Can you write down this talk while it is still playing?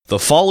The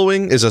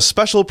following is a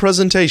special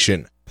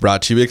presentation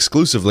brought to you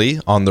exclusively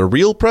on the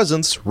Real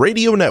Presence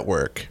Radio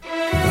Network.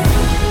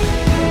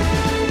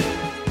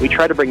 We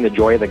try to bring the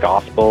joy of the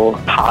gospel,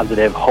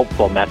 positive,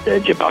 hopeful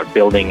message about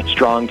building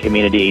strong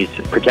communities,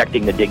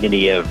 protecting the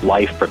dignity of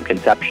life from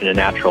conception to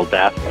natural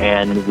death,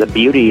 and the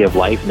beauty of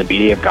life and the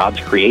beauty of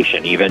God's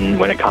creation, even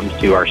when it comes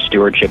to our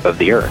stewardship of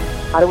the earth.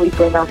 How do we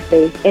bring our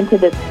faith into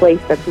this place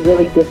that's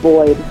really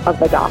devoid of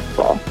the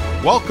gospel?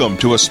 Welcome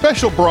to a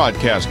special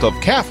broadcast of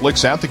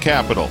Catholics at the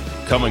Capitol,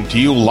 coming to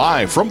you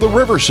live from the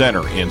River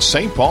Center in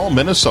St. Paul,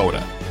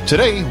 Minnesota.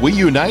 Today, we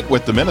unite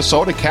with the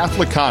Minnesota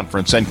Catholic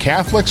Conference and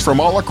Catholics from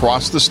all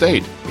across the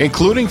state,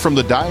 including from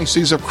the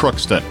Diocese of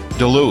Crookston,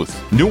 Duluth,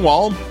 New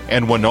Ulm,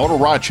 and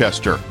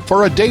Winona-Rochester,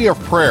 for a day of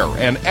prayer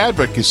and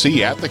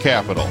advocacy at the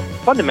Capitol.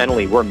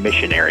 Fundamentally, we're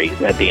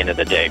missionaries at the end of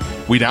the day.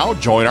 We now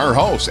join our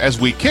hosts as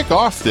we kick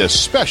off this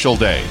special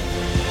day.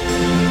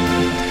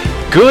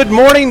 Good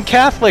morning,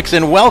 Catholics,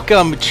 and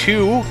welcome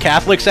to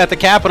Catholics at the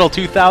Capitol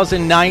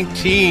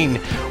 2019.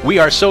 We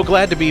are so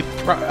glad to be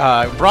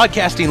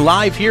broadcasting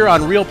live here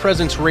on Real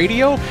Presence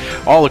Radio,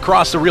 all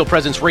across the Real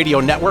Presence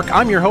Radio Network.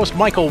 I'm your host,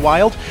 Michael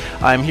Wild.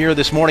 I'm here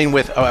this morning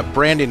with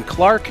Brandon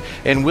Clark,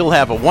 and we'll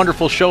have a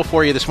wonderful show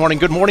for you this morning.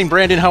 Good morning,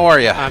 Brandon. How are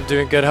you? I'm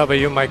doing good. How about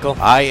you, Michael?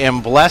 I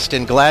am blessed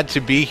and glad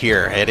to be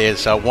here. It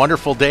is a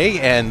wonderful day,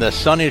 and the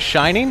sun is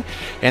shining,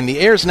 and the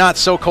air's not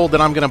so cold that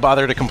I'm going to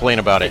bother to complain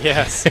about it.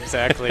 Yes,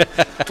 exactly.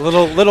 A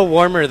little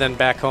warmer than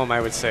back home,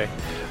 I would say.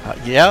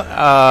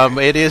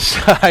 It is.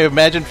 I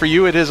imagine for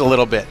you it is a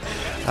little bit.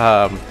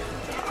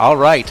 All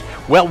right.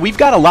 Well, we've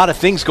got a lot of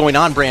things going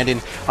on, Brandon.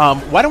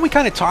 Why don't we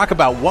kind of talk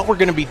about what we're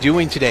going to be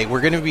doing today? We're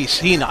going to be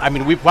seeing,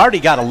 we've already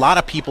got a lot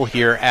of people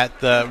here at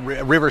the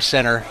River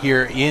Center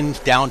here in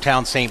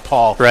downtown St.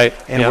 Paul. Right.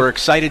 And we're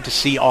excited to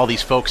see all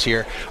these folks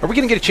here. Are we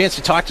going to get a chance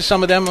to talk to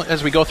some of them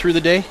as we go through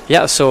the day?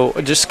 Yeah, so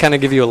just kind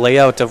of give you a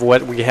layout of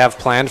what we have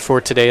planned for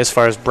today as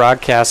far as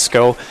broadcasts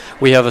go.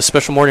 We have a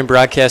special morning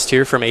broadcast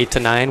here from 8 to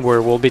 9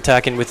 where we'll be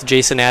talking with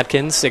Jason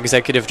Adkins,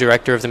 Executive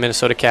Director of the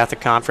Minnesota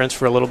Catholic Conference,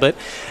 for a little bit.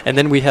 And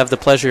then we have the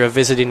pleasure of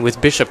visiting with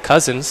Bishop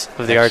Cousins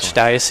of the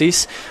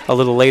Archdiocese a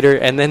little later.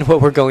 And then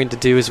what we're going to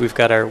do is we've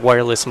got our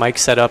wireless mic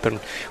set up, and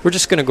we're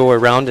just going to go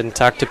around and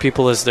talk to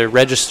people as they're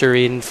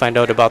registering, find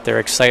out about their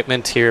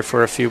excitement here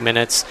for a few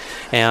minutes.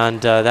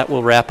 And that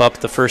will wrap up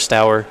the first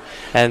hour.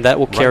 And that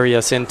will carry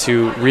us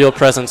into Real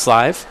Presence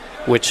Live,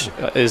 which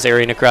is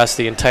airing across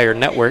the entire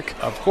network.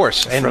 Of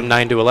course. And from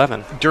 9 to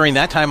 11. During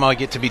that time, I'll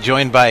get to be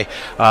joined by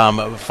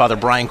Father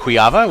Brian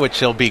Cuiava,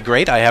 which will be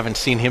great. I haven't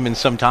seen him in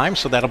some time,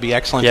 so that'll be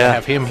excellent to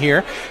have him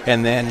here.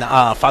 And then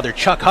Father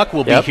Chuck Huck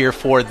will be here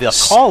for the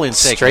call-in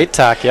segment. Straight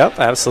talk,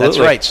 absolutely.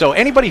 That's right. So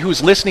anybody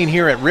who's listening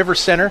here at River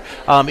Center,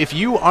 if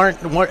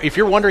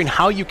you're wondering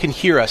how you can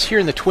hear us here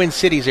in the Twin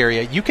Cities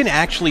area, you can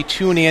actually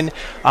tune in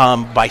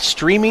by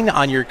streaming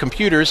on your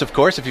computers, of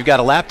course, if you've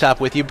got a laptop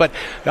with you. But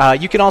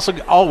you can also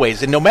always,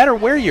 and no matter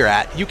where you're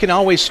at, you can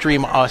always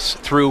stream us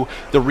through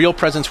the Real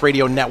Presence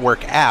Radio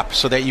Network app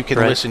so that you can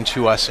listen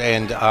to us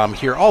and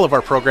hear all of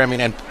our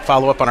programming and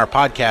follow up on our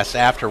podcasts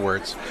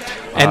afterwards.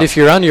 And if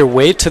you're on your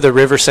way to the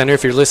River Center,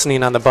 if you're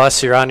listening on the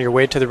bus, you're on your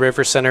way to the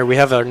River Center, we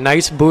have a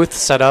nice booth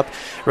set up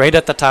right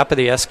at the top of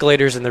the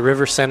escalators in the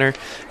River Center.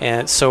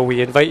 And so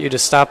we invite you to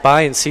stop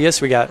by and see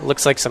us. We got,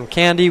 looks like some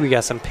candy, we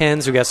got some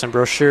pens, we got some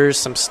brochures,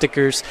 some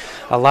stickers,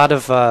 a lot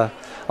of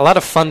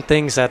fun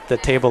things at the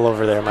table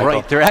over there, Michael.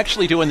 Right. They're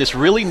actually doing this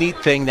really neat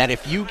thing that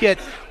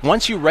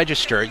once you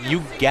register,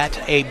 you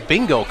get a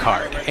bingo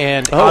card.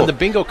 And on the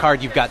bingo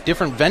card, you've got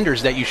different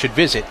vendors that you should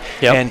visit.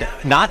 Yep. And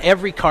not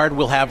every card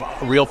will have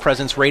Real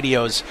Presence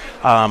Radio's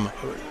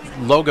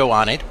logo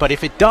on it, but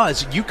if it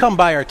does, you come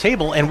by our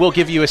table and we'll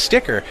give you a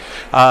sticker.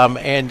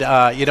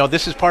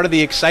 This is part of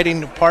the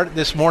exciting part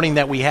this morning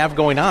that we have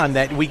going on,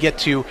 that we get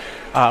to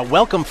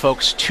welcome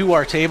folks to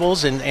our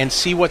tables and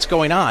see what's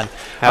going on.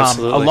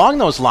 Absolutely. Along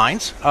those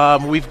lines,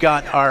 we've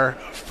got our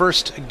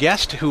first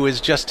guest who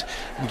is just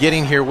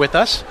getting here with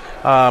us,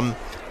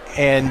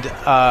 and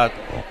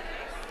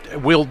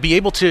we'll be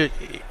able to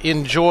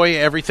enjoy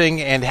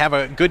everything and have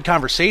a good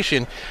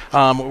conversation.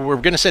 We're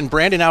going to send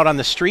Brandon out on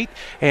the street,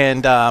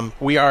 and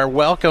we are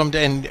welcomed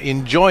and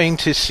enjoying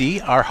to see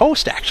our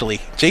host,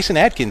 actually, Jason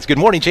Adkins. Good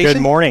morning, Jason.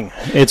 Good morning.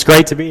 It's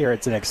great to be here.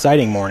 It's an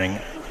exciting morning.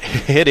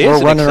 It is.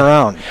 We're running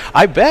around.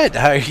 I bet.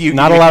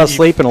 Not a lot of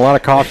sleep and a lot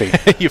of coffee.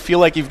 You feel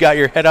like you've got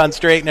your head on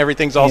straight and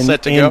everything's all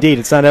set to go? Indeed.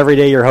 It's not every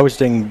day you're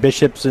hosting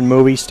bishops and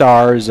movie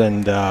stars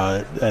and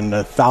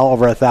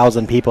over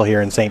 1,000 people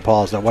here in St.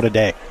 Paul, so what a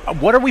day.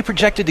 What are we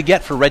projected to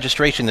get for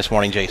registration this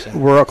morning,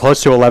 Jason? We're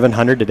close to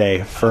 1,100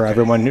 today for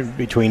everyone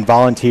between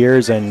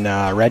volunteers and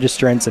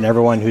registrants and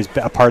everyone who's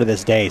a part of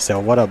this day. So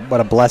what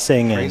a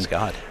blessing. Praise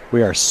God.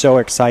 We are so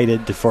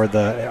excited for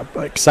the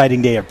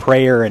exciting day of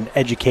prayer and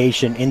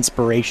education,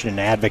 inspiration,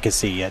 and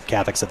advocacy at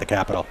Catholics at the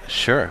Capitol.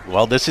 Sure.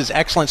 Well, this is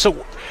excellent.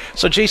 So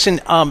Jason,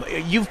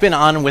 you've been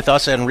on with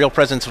us on Real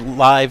Presence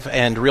Live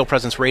and Real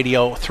Presence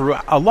Radio through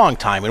a long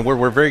time, and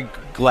we're very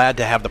glad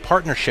to have the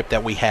partnership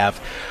that we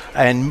have.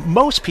 And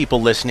most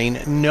people listening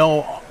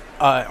know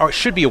or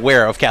should be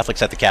aware of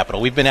Catholics at the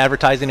Capitol. We've been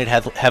advertising it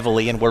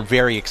heavily, and we're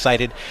very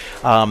excited.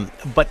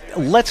 But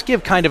let's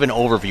give kind of an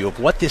overview of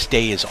what this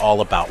day is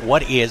all about.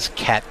 What is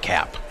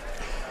CatCap?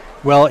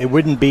 Well, it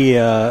wouldn't be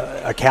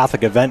a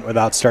Catholic event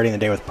without starting the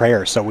day with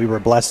prayer. So we were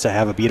blessed to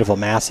have a beautiful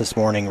Mass this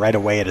morning right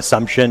away at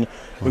Assumption.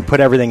 We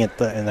put everything in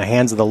the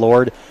hands of the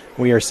Lord.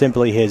 We are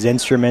simply His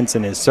instruments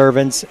and His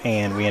servants,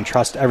 and we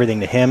entrust everything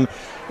to Him.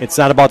 It's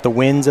not about the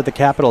wins at the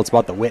Capitol, it's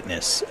about the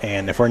witness.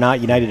 And if we're not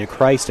united to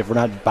Christ, if we're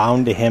not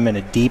bound to Him in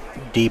a deep,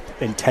 deep,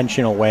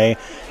 intentional way,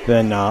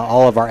 then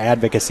all of our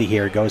advocacy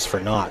here goes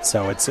for naught.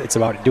 So it's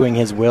about doing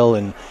His will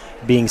and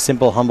being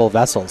simple, humble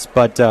vessels.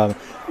 But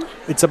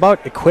it's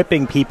about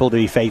equipping people to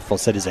be faithful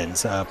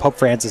citizens. Pope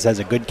Francis has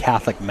a good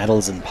Catholic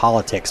medals in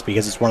politics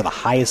because it's one of the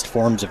highest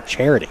forms of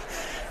charity.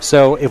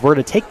 So if we're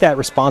to take that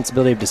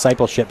responsibility of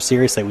discipleship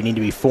seriously, we need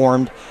to be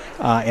formed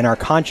in our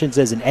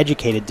consciences and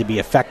educated to be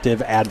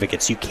effective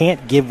advocates. You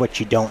can't give what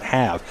you don't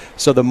have.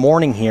 So the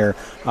morning here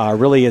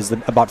really is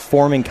about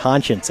forming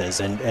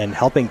consciences and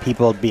helping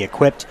people be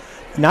equipped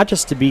not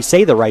just to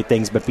say the right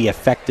things, but be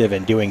effective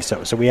in doing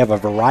so. So we have a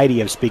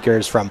variety of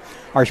speakers from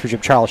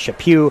Archbishop Charles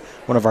Chaput,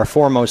 one of our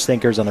foremost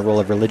thinkers on the role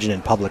of religion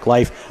in public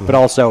life, but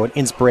also an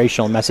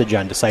inspirational message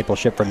on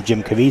discipleship from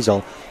Jim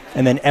Caviezel.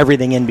 And then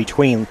everything in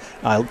between,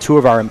 two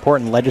of our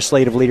important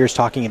legislative leaders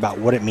talking about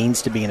what it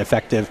means to be an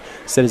effective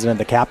citizen of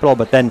the Capitol,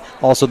 but then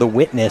also the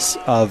witness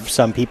of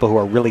some people who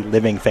are really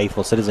living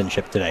faithful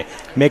citizenship today.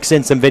 Mix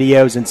in some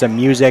videos and some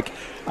music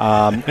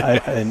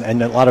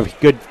and a lot of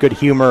good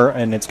humor,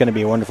 and it's going to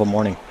be a wonderful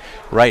morning.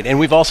 Right, and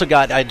we've also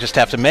got, I just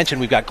have to mention,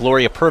 we've got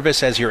Gloria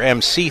Purvis as your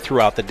MC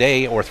throughout the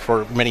day, or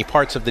for many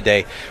parts of the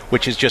day,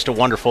 which is just a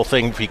wonderful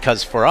thing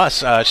because for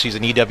us, she's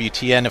an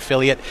EWTN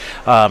affiliate,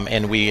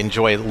 and we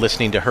enjoy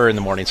listening to her in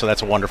the morning, so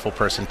that's a wonderful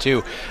person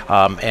too.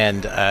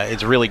 And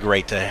it's really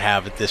great to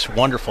have this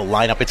wonderful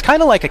lineup. It's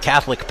kind of like a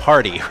Catholic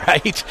party,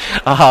 right?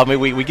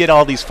 We get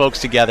all these folks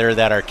together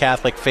that are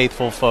Catholic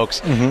faithful folks,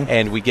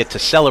 and we get to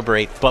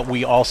celebrate, but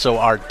we also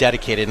are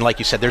dedicated, and like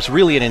you said, there's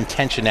really an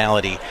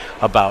intentionality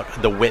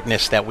about the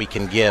witness that we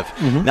can give.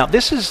 Now,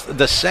 this is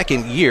the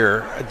second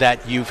year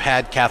that you've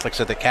had Catholics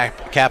at the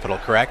Capitol,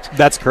 correct?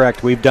 That's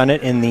correct. We've done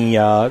it in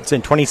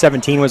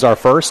 2017 was our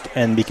first,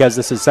 and because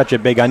this is such a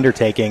big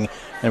undertaking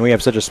and we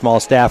have such a small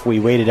staff, we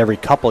waited every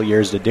couple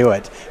years to do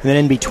it. And then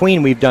in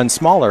between, we've done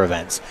smaller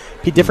events.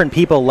 Different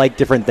people like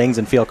different things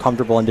and feel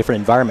comfortable in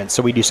different environments.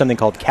 So we do something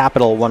called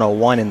Capitol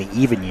 101 in the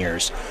even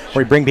years,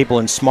 where we bring people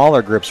in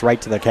smaller groups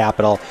right to the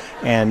Capitol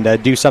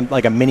and do something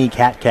like a mini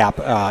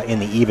CatCap in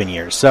the even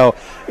years. So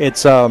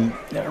it's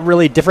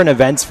really different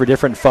events for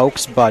different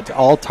folks, but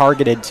all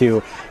targeted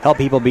to help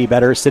people be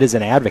better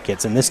citizen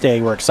advocates. And this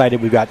day, we're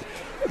excited. We've got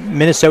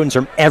Minnesotans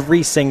from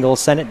every single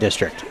Senate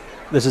district.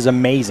 This is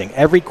amazing.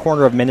 Every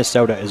corner of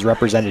Minnesota is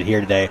represented here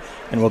today,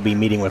 and we'll be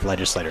meeting with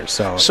legislators.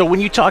 So when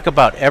you talk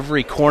about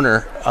every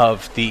corner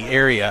of the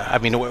area, I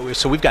mean,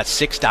 so we've got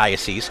 6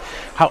 dioceses.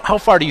 How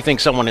far do you think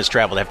someone has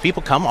traveled? Have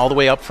people come all the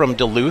way up from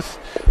Duluth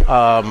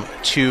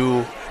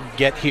to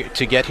get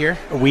here?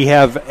 We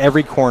have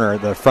every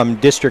corner, from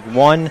District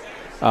 1,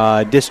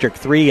 District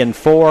 3 and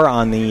 4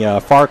 on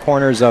the far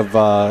corners of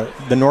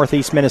the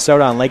northeast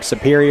Minnesota on Lake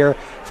Superior,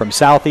 from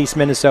southeast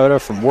Minnesota,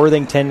 from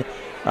Worthington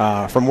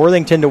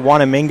to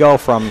Wanamingo,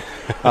 from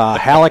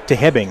Halleck to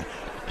Hibbing,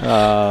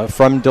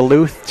 from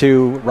Duluth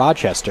to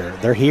Rochester.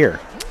 They're here.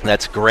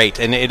 That's great,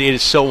 and it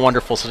is so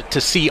wonderful to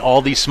see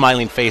all these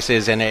smiling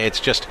faces, and it's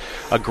just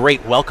a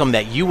great welcome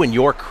that you and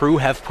your crew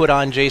have put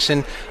on,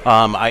 Jason.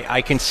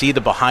 I can see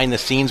the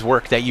behind-the-scenes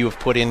work that you have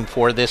put in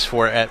for this,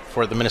 for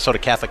the Minnesota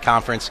Catholic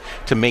Conference,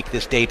 to make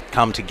this date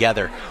come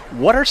together.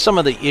 What are some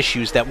of the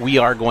issues that we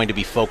are going to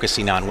be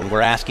focusing on when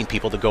we're asking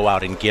people to go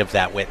out and give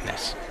that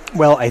witness?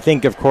 Well, I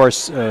think, of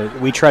course,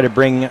 we try to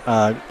bring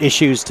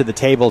issues to the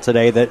table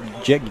today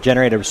that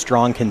generate a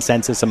strong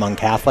consensus among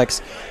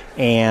Catholics,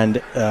 and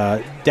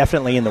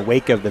definitely in the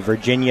wake of the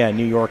Virginia and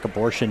New York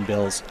abortion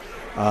bills,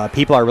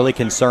 people are really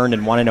concerned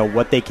and want to know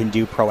what they can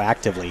do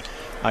proactively.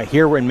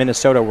 Here in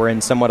Minnesota, we're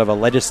in somewhat of a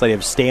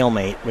legislative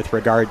stalemate with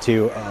regard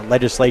to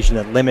legislation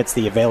that limits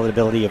the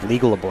availability of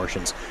legal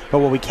abortions. But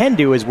what we can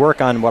do is work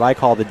on what I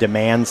call the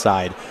demand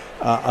side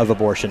of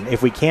abortion.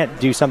 If we can't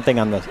do something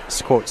on the,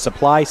 quote,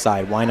 supply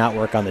side, why not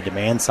work on the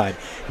demand side?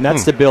 And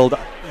that's to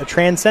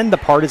transcend the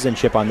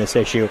partisanship on this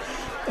issue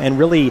and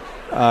really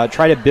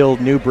try to build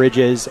new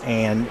bridges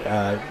and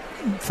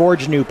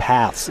forge new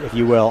paths, if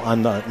you will,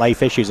 on the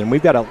life issues. And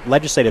we've got a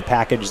legislative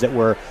package that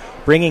we're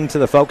bringing to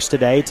the folks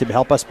today to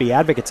help us be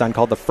advocates on,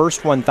 called the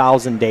First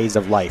 1,000 Days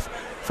of Life.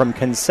 From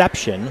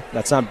conception,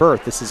 that's not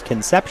birth, this is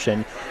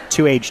conception,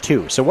 to age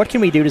 2. So what can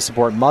we do to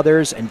support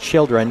mothers and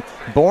children,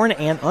 born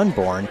and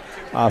unborn,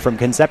 from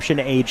conception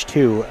to age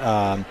 2,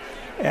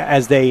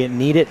 as they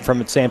need it from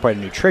the standpoint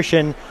of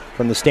nutrition,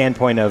 from the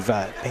standpoint of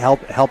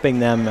helping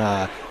them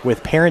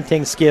with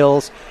parenting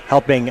skills,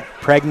 helping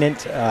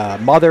pregnant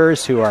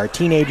mothers who are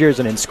teenagers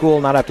and in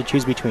school not have to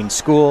choose between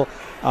school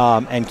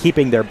and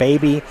keeping their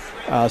baby.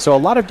 So a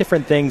lot of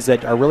different things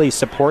that are really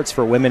supports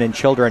for women and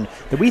children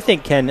that we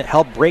think can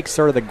help break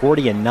sort of the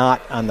Gordian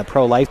knot on the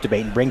pro-life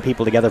debate and bring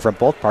people together from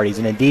both parties.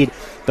 And indeed,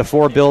 the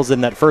 4 bills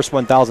in that first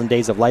 1,000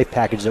 Days of Life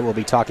package that we'll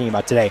be talking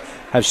about today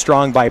have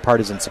strong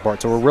bipartisan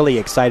support. So we're really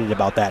excited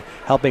about that,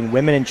 helping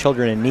women and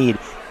children in need,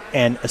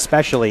 and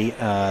especially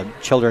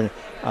children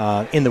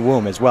in the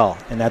womb as well.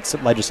 And that's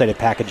legislative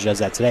package does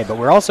that today. But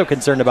we're also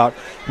concerned about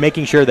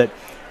making sure that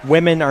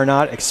women are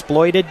not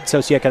exploited,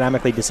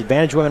 socioeconomically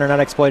disadvantaged women are not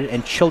exploited,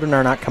 and children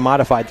are not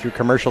commodified through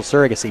commercial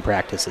surrogacy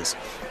practices.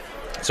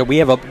 So we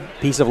have a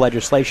piece of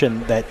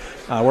legislation that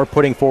we're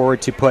putting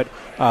forward to put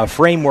a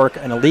framework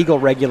and a legal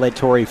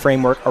regulatory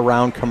framework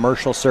around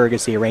commercial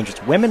surrogacy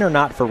arrangements. Women are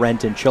not for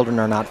rent and children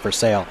are not for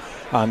sale.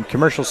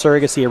 Commercial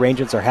surrogacy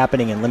arrangements are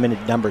happening in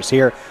limited numbers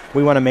here.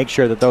 We want to make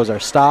sure that those are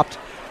stopped,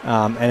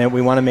 and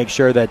we want to make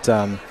sure that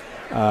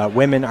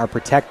women are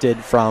protected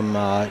from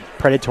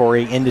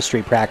predatory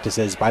industry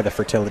practices by the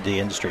fertility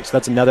industry. So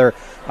that's another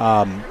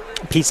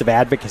piece of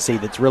advocacy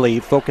that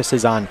really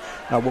focuses on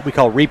what we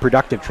call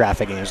reproductive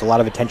trafficking. There's a lot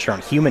of attention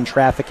on human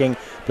trafficking.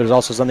 There's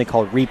also something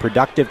called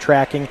reproductive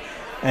tracking.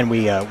 And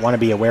we want to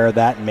be aware of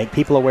that and make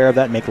people aware of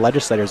that and make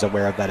legislators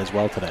aware of that as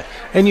well today.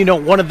 And,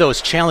 one of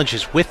those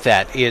challenges with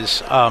that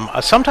is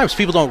sometimes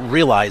people don't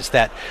realize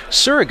that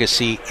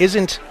surrogacy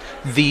isn't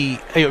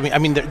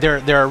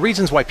there are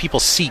reasons why people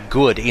see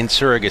good in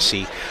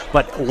surrogacy,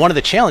 but one of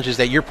the challenges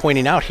that you're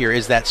pointing out here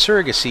is that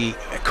surrogacy,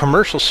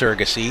 commercial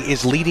surrogacy,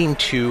 is leading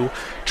to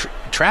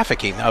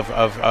trafficking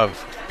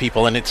of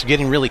people, and it's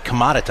getting really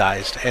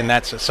commoditized, and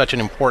that's such an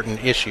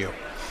important issue.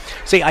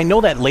 See, I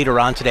know that later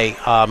on today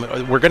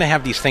we're going to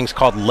have these things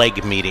called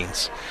leg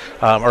meetings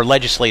or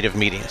legislative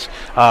meetings.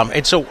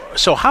 And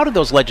so how do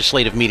those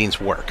legislative meetings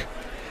work?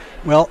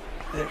 Well,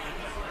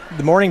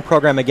 the morning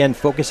program, again,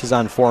 focuses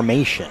on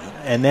formation,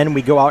 and then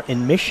we go out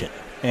in mission.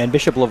 And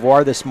Bishop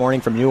LaVoire this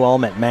morning from New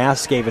Ulm at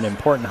Mass gave an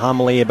important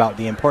homily about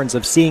the importance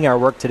of seeing our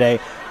work today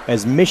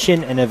as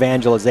mission and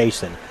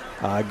evangelization,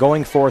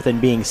 going forth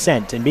and being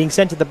sent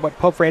to what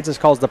Pope Francis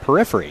calls the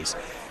peripheries.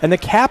 And the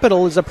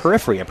capital is a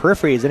periphery. A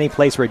periphery is any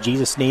place where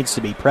Jesus needs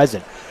to be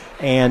present.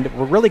 And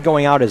we're really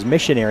going out as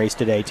missionaries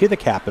today to the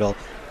capital,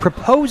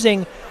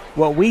 proposing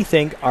what we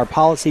think are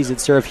policies that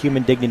serve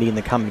human dignity and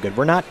the common good.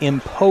 We're not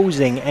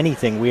imposing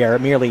anything. We are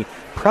merely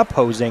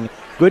proposing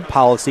good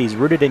policies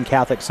rooted in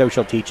Catholic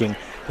social teaching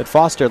that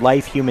foster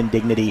life, human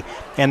dignity,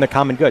 and the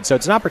common good. So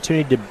it's an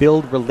opportunity to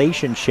build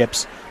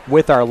relationships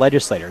with our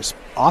legislators.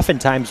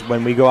 Oftentimes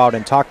when we go out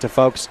and talk to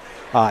folks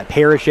at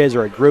parishes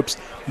or at groups,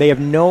 they have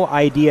no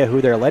idea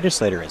who their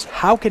legislator is.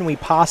 How can we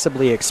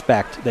possibly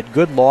expect that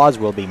good laws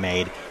will be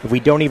made if we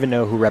don't even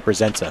know who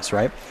represents us,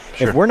 right?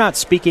 Sure. If we're not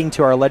speaking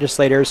to our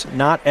legislators,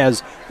 not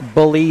as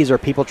bullies or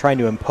people trying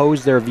to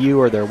impose their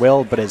view or their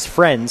will, but as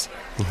friends,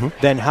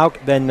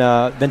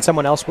 then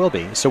someone else will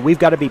be. So we've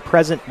got to be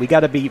present. We've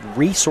got to be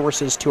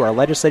resources to our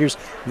legislators.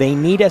 They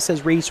need us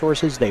as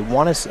resources. They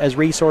want us as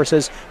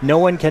resources. No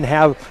one can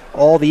have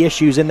all the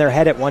issues in their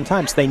head at one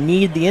time. So they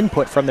need the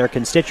input from their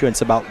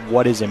constituents about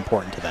what is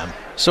important to them.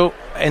 So,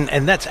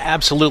 and that's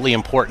absolutely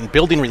important.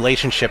 Building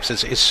relationships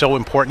is so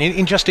important,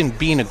 in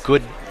being a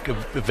good,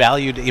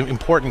 valued,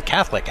 important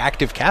Catholic,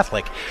 active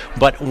Catholic.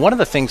 But one of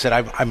the things that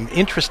I'm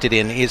interested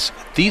in is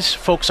these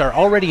folks are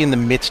already in the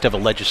midst of a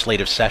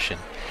legislative session.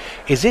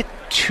 Is it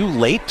too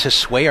late to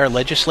sway our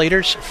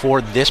legislators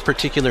for this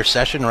particular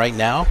session right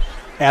now?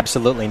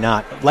 Absolutely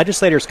not.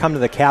 Legislators come to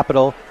the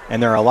Capitol,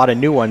 and there are a lot of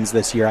new ones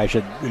this year, I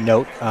should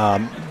note.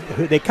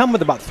 They come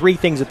with about 3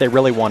 things that they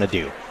really want to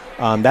do.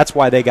 That's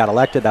why they got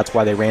elected. That's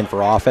why they ran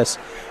for office.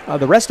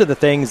 The rest of the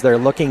things, they're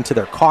looking to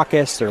their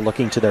caucus, they're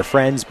looking to their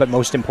friends, but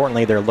most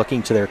importantly, they're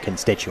looking to their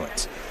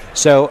constituents.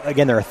 So,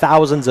 again, there are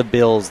thousands of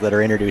bills that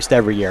are introduced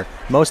every year.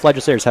 Most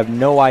legislators have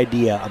no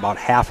idea about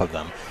half of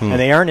them, and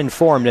they aren't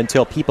informed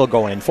until people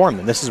go and inform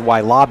them. This is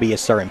why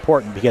lobbyists are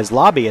important, because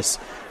lobbyists,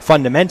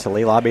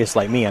 fundamentally, lobbyists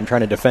like me, I'm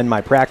trying to defend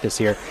my practice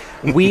here,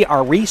 we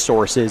are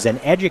resources and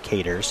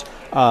educators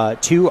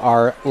to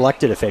our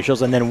elected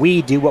officials, and then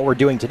we do what we're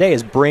doing today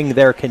is bring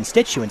their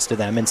constituents to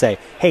them and say,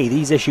 hey,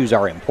 these issues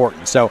are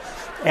important. So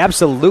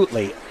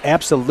absolutely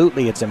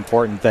it's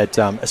important that,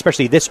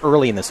 especially this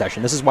early in the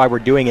session, this is why we're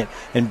doing it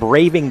and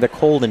braving the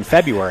cold in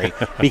February,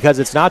 because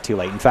it's not too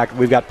late. In fact,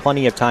 we've got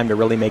plenty of time to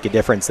really make a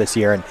difference this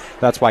year, and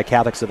that's why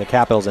Catholics of the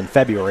Capitol is in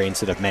February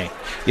instead of May.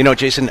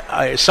 Jason,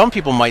 some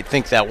people might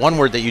think that one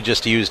word that you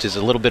just used is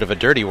a little bit of a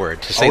dirty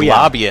word, to say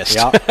lobbyist.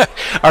 Yeah.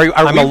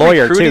 I'm a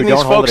lawyer, too.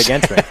 Don't hold it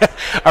against me.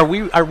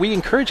 Are we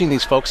encouraging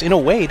these folks in a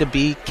way to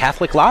be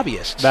Catholic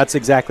lobbyists? That's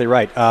exactly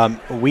right. A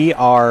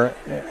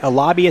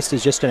lobbyist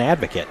is just an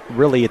advocate.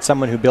 Really, it's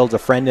someone who builds a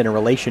friend and a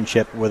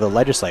relationship with a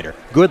legislator.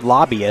 Good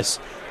lobbyists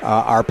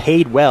are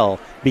paid well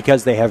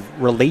because they have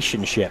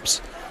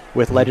relationships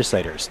with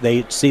legislators.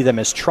 They see them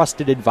as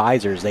trusted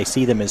advisors. They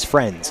see them as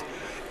friends.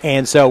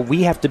 And so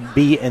we have to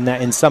be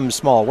in some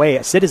small way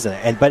a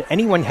citizen. But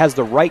anyone has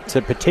the right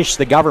to petition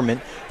the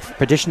government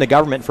petition the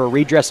government for a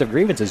redress of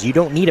grievances. You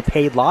don't need a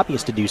paid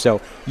lobbyist to do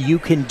so. You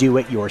can do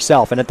it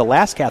yourself. And at the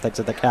last Catholics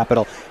at the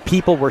Capitol,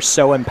 people were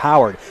so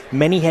empowered.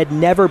 Many had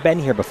never been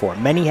here before.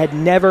 Many had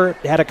never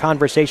had a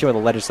conversation with a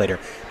legislator.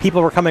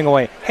 People were coming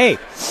away, hey,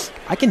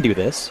 I can do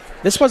this.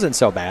 This wasn't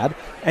so bad.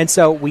 And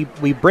so we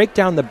break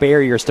down the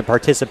barriers to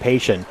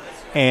participation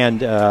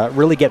and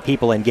really get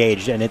people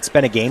engaged. And it's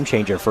been a game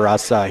changer for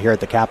us here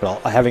at the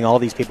Capitol. Having all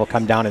these people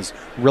come down has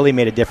really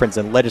made a difference,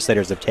 and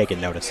legislators have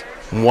taken notice.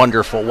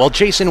 Wonderful. Well,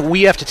 Jason,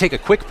 we have to take a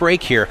quick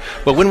break here,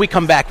 but when we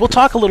come back, we'll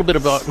talk a little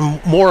bit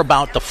more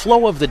about the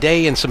flow of the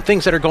day and some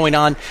things that are going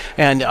on,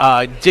 and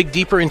dig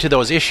deeper into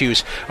those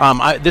issues.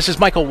 This is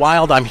Michael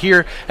Wild. I'm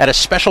here at a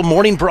special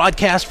morning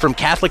broadcast from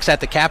Catholics at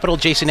the Capitol.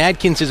 Jason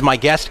Adkins is my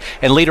guest,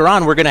 and later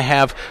on we're going to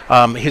have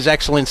His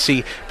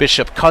Excellency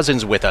Bishop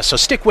Cozzens with us. So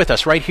stick with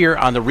us right here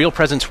on the Real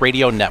Presence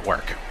Radio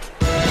Network.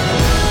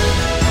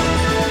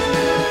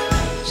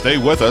 Stay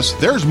with us.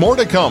 There's more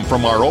to come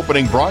from our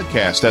opening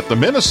broadcast at the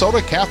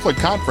Minnesota Catholic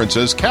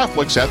Conference's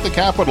Catholics at the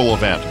Capitol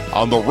event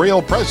on the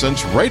Real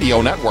Presence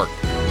Radio Network.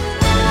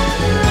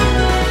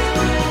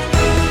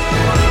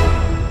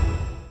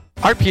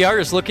 RPR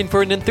is looking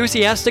for an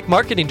enthusiastic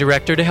marketing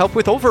director to help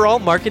with overall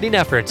marketing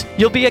efforts.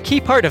 You'll be a key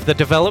part of the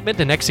development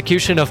and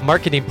execution of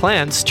marketing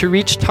plans to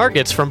reach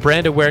targets from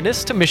brand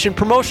awareness to mission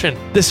promotion.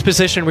 This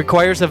position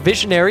requires a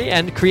visionary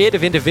and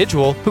creative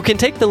individual who can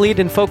take the lead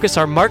and focus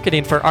our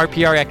marketing for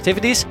RPR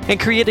activities and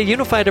create a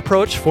unified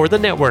approach for the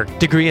network.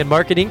 Degree in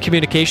marketing,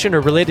 communication, or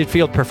related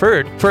field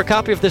preferred. For a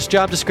copy of this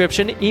job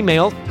description,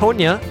 email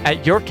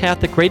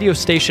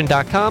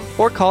tonya@yourcatholicradiostation.com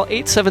or call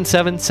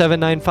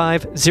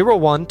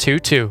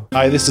 877-795-0122.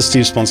 Hi, this is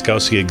Steve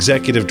Sponskowski,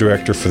 Executive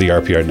Director for the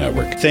RPR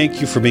Network.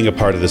 Thank you for being a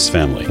part of this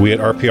family. We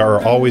at RPR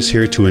are always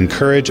here to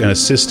encourage and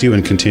assist you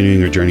in continuing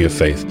your journey of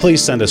faith.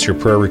 Please send us your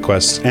prayer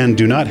requests and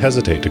do not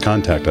hesitate to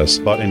contact us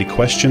about any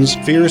questions,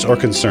 fears, or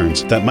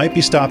concerns that might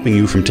be stopping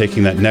you from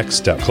taking that next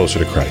step closer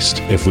to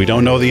Christ. If we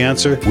don't know the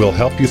answer, we'll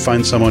help you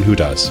find someone who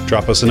does.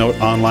 Drop us a note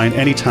online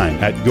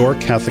anytime at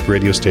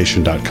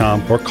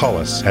yourcatholicradiostation.com or call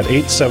us at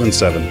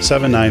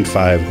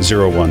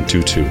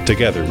 877-795-0122.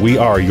 Together, we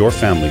are your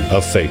family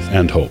of faith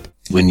and hope.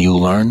 When you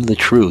learn the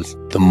truth,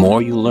 the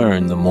more you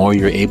learn, the more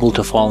you're able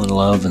to fall in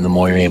love, and the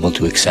more you're able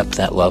to accept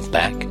that love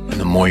back, and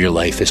the more your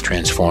life is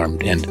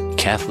transformed. And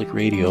Catholic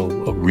radio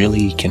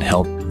really can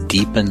help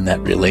deepen that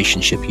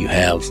relationship you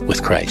have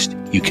with Christ.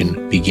 You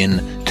can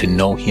begin to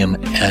know Him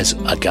as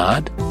a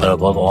God, but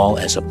above all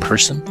as a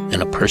person,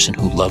 and a person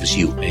who loves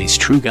you. And He's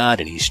true God,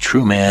 and He's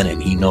true man,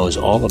 and He knows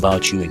all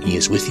about you, and He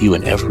is with you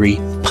in every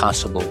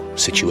possible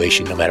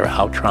situation, no matter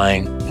how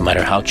trying, no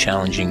matter how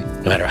challenging,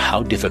 no matter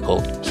how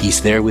difficult.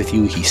 He's there with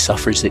you. He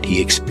suffers it. He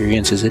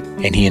experiences it,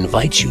 and He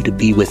invites you to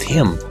be with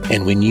Him.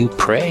 And when you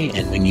pray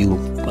and when you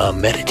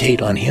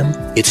meditate on Him,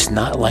 it's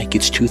not like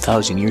it's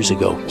 2,000 years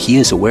ago. He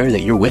is aware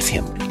that you're with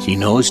Him. He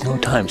knows no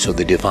time. So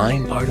the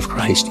divine part of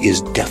Christ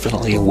is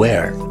definitely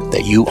aware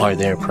that you are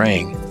there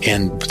praying.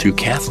 And through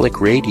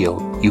Catholic radio,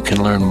 you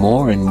can learn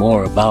more and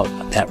more about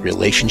that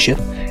relationship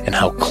and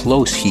how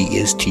close He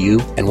is to you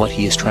and what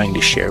He is trying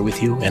to share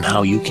with you and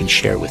how you can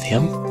share with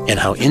Him and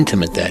how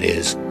intimate that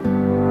is.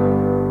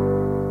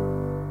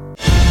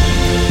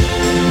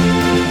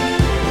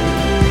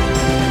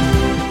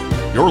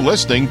 You're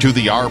listening to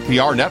the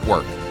RPR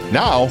Network.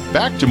 Now,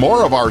 back to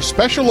more of our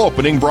special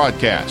opening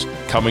broadcast,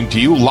 coming to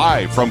you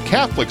live from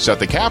Catholics at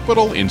the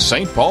Capitol in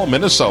St. Paul,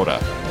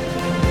 Minnesota.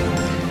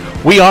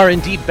 We are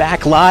indeed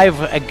back live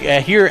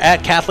here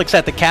at Catholics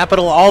at the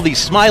Capitol. All these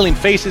smiling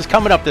faces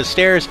coming up the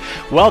stairs,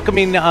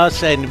 welcoming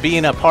us and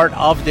being a part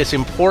of this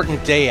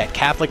important day at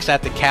Catholics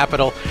at the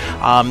Capitol.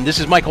 This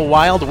is Michael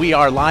Wild. We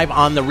are live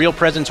on the Real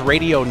Presence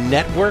Radio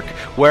Network.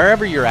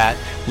 Wherever you're at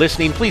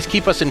listening, please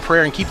keep us in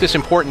prayer and keep this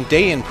important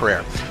day in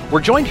prayer. We're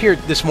joined here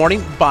this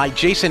morning by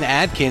Jason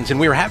Adkins, and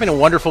we were having a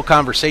wonderful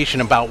conversation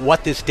about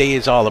what this day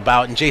is all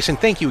about. And Jason,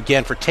 thank you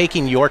again for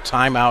taking your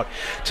time out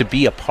to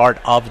be a part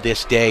of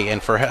this day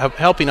and for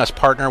helping us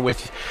partner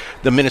with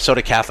the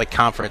Minnesota Catholic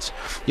Conference.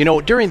 You know,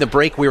 during the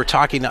break we were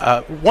talking,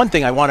 one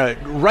thing I want to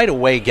right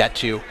away get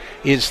to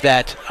is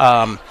that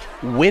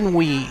when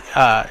we,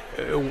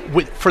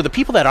 for the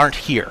people that aren't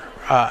here,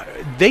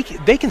 they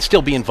can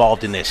still be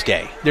involved in this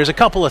day. There's a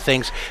couple of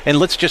things, and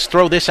let's just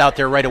throw this out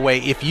there right away.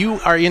 If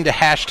you are into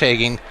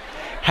hashtagging,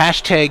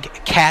 hashtag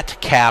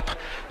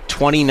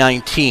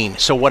CatCap2019.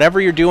 So whatever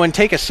you're doing,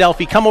 take a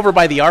selfie, come over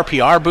by the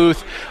RPR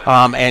booth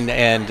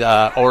and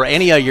or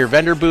any of your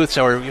vendor booths,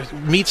 or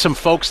meet some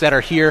folks that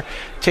are here,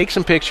 take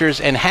some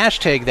pictures and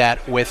hashtag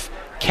that with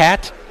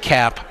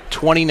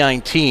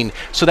CatCap2019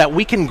 so that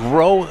we can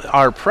grow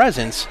our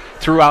presence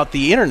throughout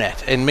the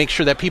internet and make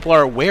sure that people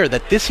are aware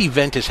that this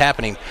event is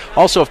happening.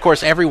 Also, of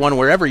course, everyone,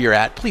 wherever you're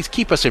at, please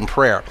keep us in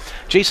prayer.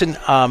 Jason,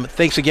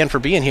 thanks again for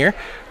being here.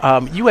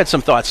 You had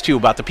some thoughts, too,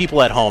 about the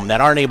people at home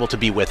that aren't able to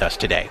be with us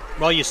today.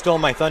 Well, you stole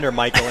my thunder,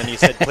 Michael, and you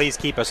said, please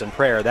keep us in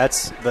prayer.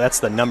 That's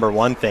the number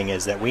one thing,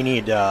 is that we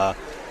need to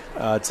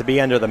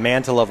be under the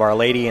mantle of Our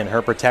Lady and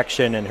her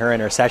protection and her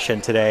intercession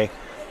today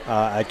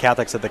at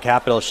Catholics at the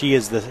Capitol. She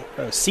is the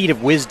seat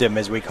of wisdom,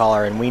 as we call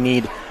her, and we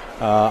need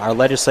our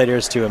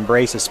legislators to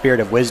embrace a spirit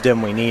of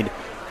wisdom. We need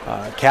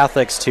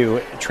Catholics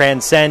to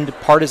transcend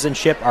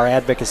partisanship. Our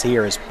advocacy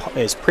here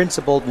is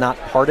principled, not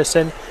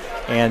partisan.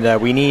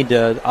 And we need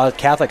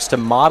Catholics to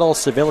model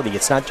civility.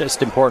 It's not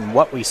just important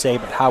what we say,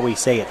 but how we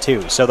say it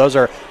too. So those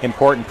are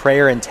important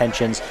prayer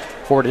intentions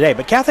for today.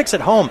 But Catholics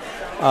at home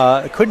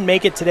couldn't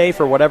make it today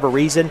for whatever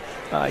reason.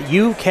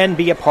 You can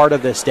be a part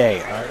of this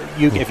day.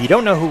 If you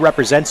don't know who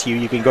represents you,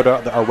 you can go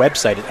to our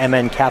website at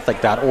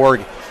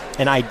mncatholic.org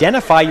and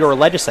identify your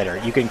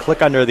legislator. You can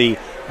click under the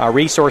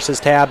resources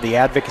tab, the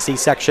advocacy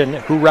section,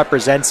 who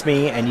represents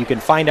me, and you can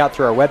find out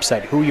through our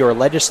website who your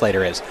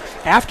legislator is.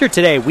 After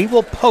today, we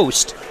will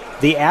post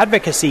the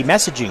advocacy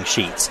messaging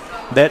sheets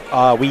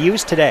that we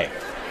use today.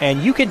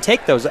 And you can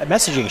take those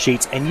messaging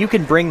sheets and you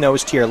can bring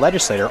those to your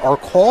legislator or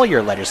call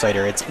your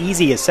legislator. It's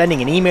easy as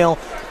sending an email,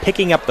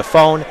 picking up the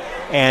phone,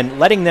 and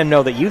letting them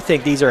know that you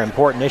think these are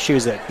important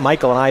issues that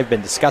Michael and I have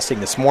been discussing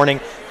this morning,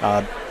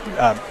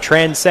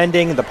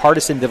 transcending the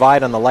partisan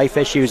divide on the life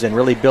issues and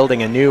really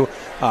building a new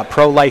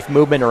pro-life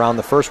movement around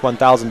the first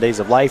 1,000 days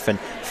of life and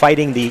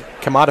fighting the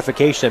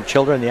commodification of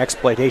children, the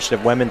exploitation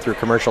of women through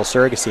commercial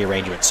surrogacy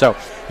arrangements. So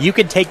you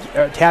can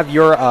have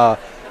your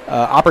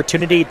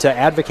opportunity to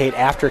advocate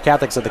after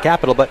Catholics at the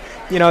Capitol. But,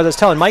 as I was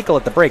telling Michael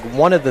at the break,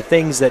 one of the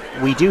things that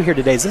we do here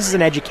today is this is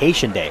an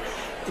education day.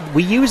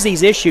 We use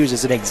these issues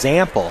as an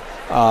example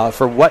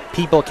for what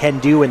people can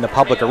do in the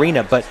public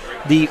arena, but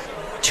the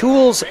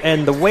tools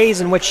and the ways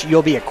in which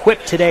you'll be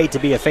equipped today to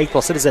be a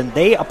faithful citizen,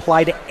 they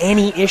apply to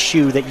any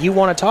issue that you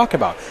want to talk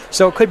about.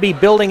 So it could be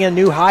building a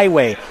new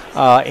highway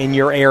in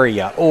your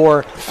area,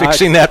 or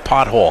fixing that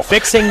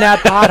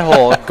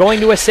pothole. Going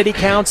to a city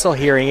council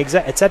hearing,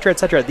 et cetera, et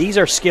cetera. These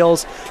are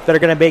skills that are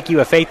going to make you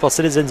a faithful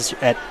citizen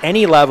at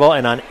any level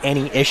and on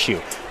any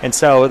issue. And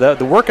so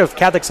the work of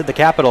Catholics at the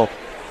Capitol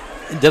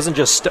doesn't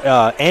just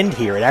end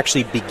here. It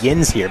actually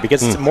begins here,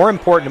 because it's more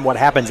important what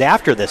happens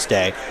after this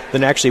day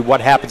than actually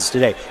what happens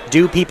today.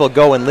 Do people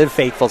go and live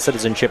faithful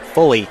citizenship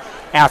fully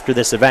after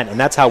this event? And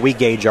that's how we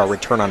gauge our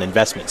return on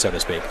investment, so to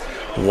speak.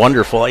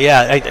 Wonderful.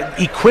 Yeah,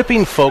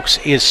 equipping folks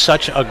is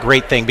such a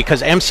great thing,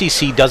 because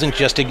MCC doesn't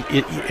just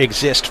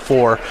exist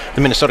for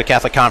the Minnesota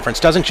Catholic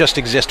Conference, doesn't just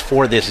exist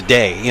for this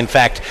day. In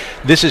fact,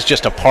 this is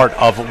just a part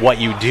of what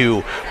you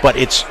do, but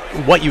it's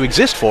what you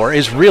exist for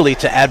is really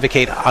to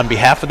advocate on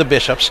behalf of the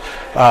bishops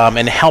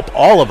and help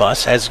all of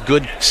us as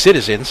good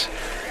citizens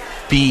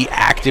be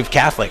active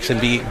Catholics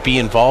and be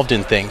involved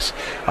in things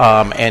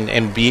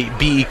and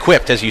be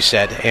equipped, as you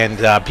said,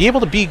 and be able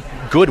to be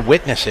good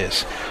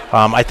witnesses.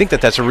 I think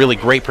that's a really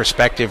great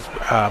perspective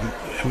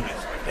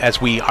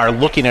as we are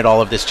looking at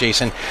all of this,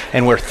 Jason,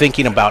 and we're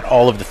thinking about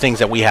all of the things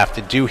that we have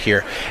to do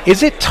here.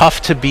 Is it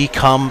tough to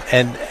become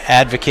an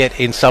advocate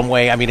in some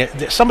way? I mean,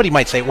 somebody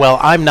might say, well,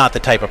 I'm not the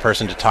type of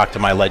person to talk to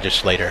my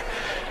legislator.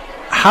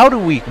 How do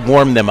we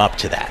warm them up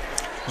to that?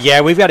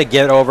 Yeah, we've got to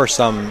get over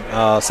some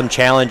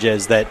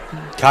challenges that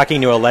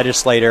talking to a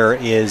legislator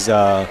is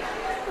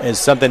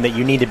something that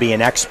you need to be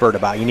an expert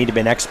about. You need to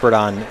be an expert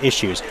on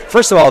issues.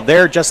 First of all,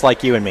 they're just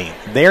like you and me.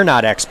 They're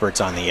not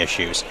experts on the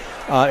issues.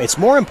 It's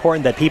more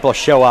important that people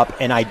show up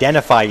and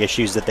identify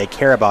issues that they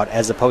care about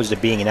as opposed to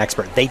being an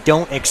expert. They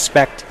don't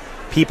expect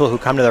people who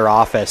come to their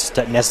office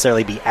to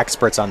necessarily be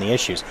experts on the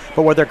issues.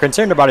 But what they're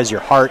concerned about is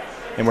your heart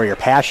and where your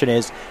passion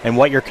is and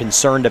what you're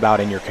concerned about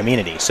in your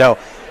community. So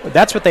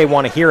that's what they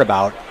want to hear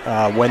about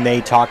when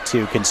they talk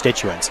to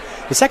constituents.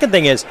 The second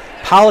thing is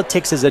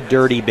politics is a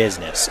dirty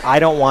business. I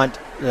don't want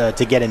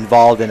to get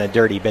involved in a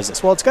dirty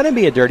business. Well, it's going to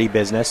be a dirty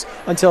business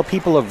until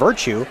people of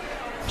virtue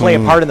play a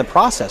part in the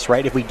process,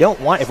 right? If we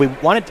don't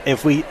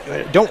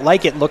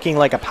like it looking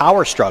like a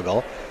power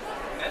struggle,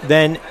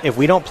 then if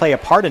we don't play a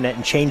part in it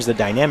and change the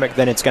dynamic,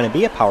 then it's going to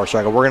be a power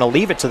struggle. We're going to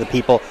leave it to the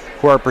people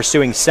who are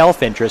pursuing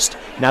self-interest,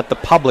 not the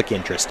public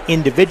interest,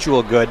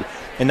 individual good,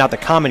 and not the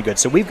common good.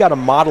 So we've got to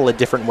model a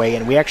different way,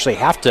 and we actually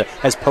have to,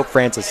 as Pope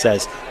Francis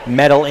says,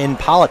 meddle in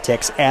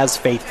politics as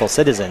faithful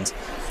citizens.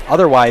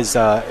 Otherwise,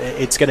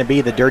 it's going to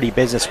be the dirty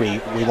business we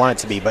want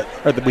it to be,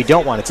 or that we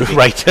don't want it to be.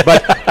 Right.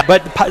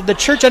 But the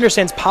Church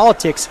understands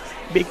politics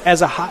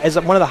as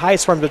one of the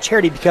highest forms of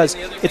charity, because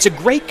it's a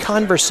great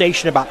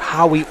conversation about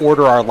how we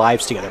order our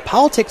lives together.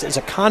 Politics is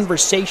a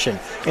conversation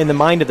in the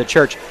mind of the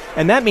Church,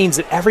 and that means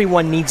that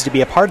everyone needs to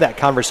be a part of that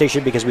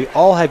conversation, because we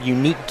all have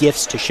unique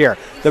gifts to share.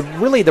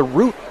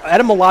 The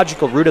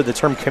etymological root of the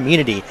term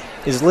community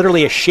is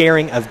literally a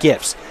sharing of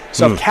gifts.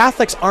 So if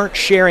Catholics aren't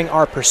sharing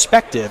our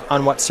perspective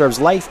on what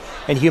serves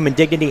life and human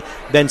dignity,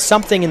 then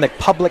something in the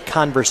public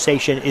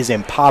conversation is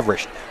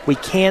impoverished. We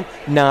can't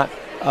not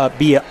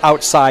be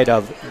outside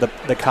of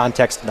the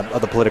context of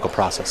the political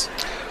process.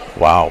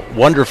 Wow,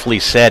 wonderfully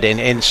said,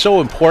 and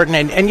so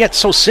important, and yet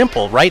so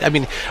simple, right? I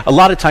mean, a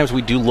lot of times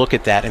we do look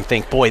at that and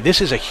think, boy, this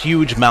is a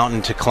huge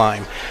mountain to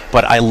climb.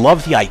 But I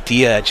love the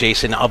idea,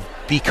 Jason, of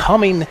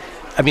becoming...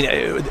 I mean,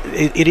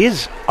 it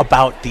is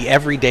about the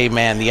everyday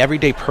man, the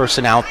everyday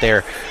person out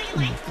there,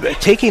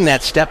 taking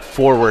that step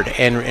forward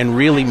and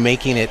really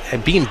making it,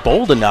 and being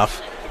bold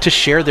enough to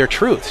share their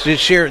truth, to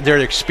share their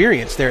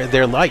experience,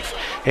 their life,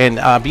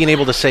 and being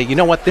able to say, you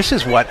know what, this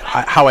is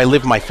how I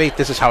live my faith,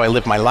 this is how I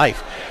live my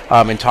life,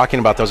 and talking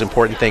about those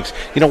important things.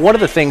 One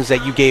of the things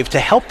that you gave to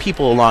help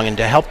people along and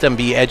to help them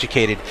be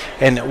educated,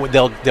 and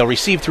they'll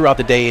receive throughout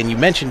the day, and you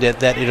mentioned it,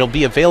 that it'll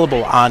be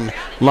available online,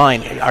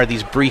 are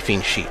these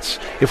briefing sheets.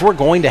 If we're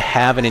going to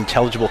have an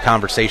intelligible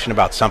conversation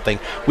about something,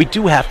 we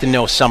do have to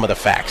know some of the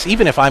facts.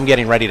 Even if I'm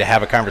getting ready to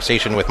have a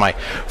conversation with my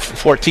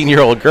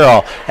 14-year-old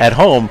girl at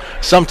home,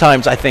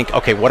 sometimes I think,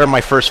 okay, what are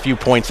my first few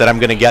points that I'm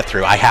going to get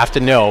through? I have to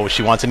know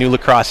she wants a new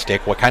lacrosse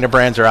stick, what kind of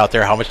brands are out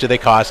there, how much do they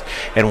cost,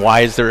 and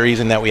why is there a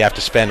reason that we have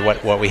to spend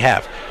what we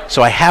have.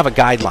 So I have a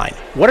guideline.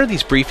 What are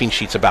these briefing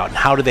sheets about, and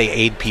how do they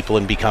aid people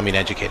in becoming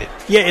educated?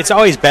 Yeah, it's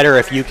always better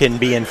if you can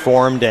be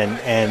informed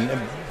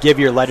and give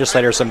your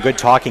legislator some good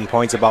talking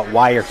points about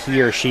why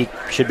he or she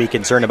should be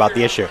concerned about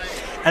the issue.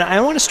 And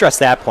I want to stress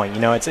that point.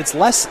 It's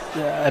less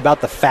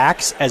about the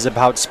facts as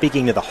about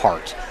speaking to the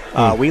heart.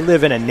 We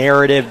live in a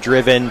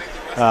narrative-driven,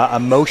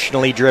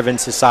 emotionally driven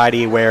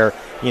society where,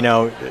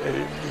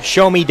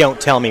 show me, don't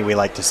tell me, we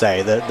like to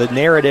say. The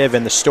narrative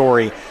and the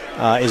story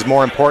is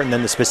more important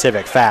than the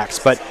specific facts.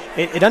 But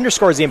it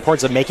underscores the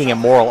importance of making a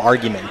moral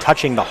argument,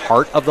 touching the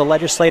heart of the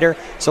legislator.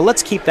 So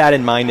let's keep that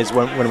in mind as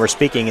when we're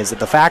speaking, is that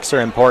the facts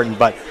are important,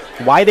 but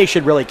why they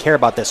should really care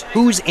about this,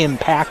 who's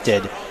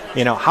impacted,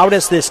 how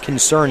does this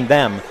concern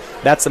them?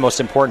 That's the most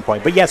important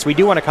point. But yes, we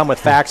do want to come with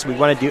facts. We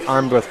want to do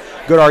armed with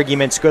good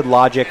arguments, good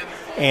logic.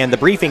 And the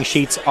briefing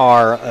sheets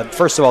are,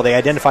 first of all, they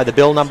identify the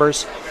bill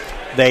numbers.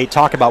 They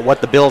talk about what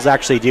the bills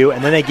actually do,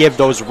 and then they give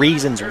those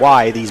reasons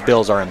why these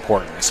bills are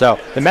important. So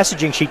the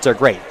messaging sheets are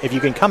great. If you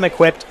can come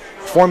equipped,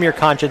 form your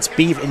conscience,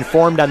 be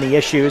informed on the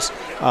issues,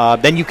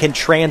 then you can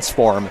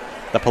transform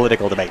the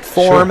political debate.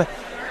 Form,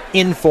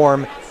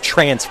 inform,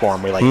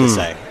 transform, we like to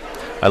say.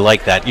 I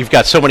like that. You've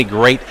got so many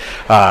great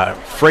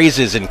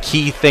phrases and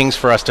key things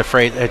for us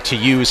to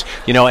use,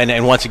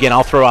 and once again,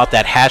 I'll throw out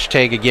that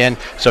hashtag again.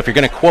 So if you're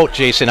going to quote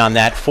Jason on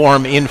that,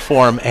 form,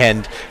 inform,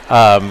 and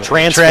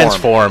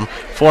transform.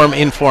 Form,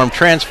 inform,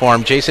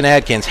 transform. Jason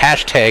Adkins,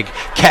 hashtag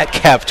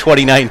CatCap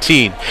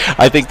 2019.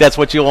 I think that's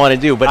what you'll want to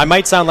do. But I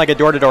might sound like a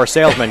door-to-door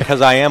salesman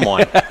because I am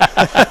one.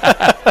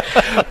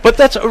 But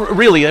that's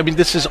really,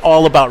 this is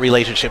all about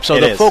relationships. So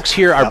the folks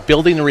here are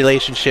building the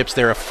relationships.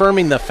 They're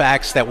affirming the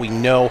facts that we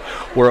know.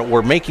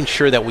 We're making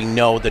sure that we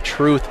know the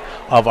truth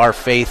of our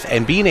faith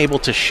and being able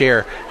to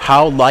share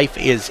how life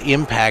is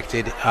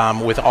impacted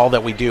with all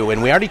that we do.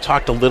 And we already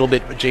talked a little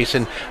bit,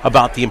 Jason,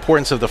 about the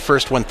importance of the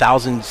first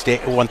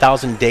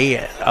 1,000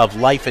 Day of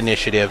Life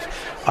initiative,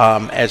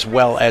 as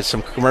well as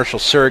some commercial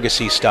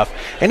surrogacy stuff.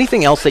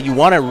 Anything else that you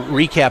want to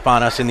recap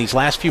on us in these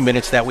last few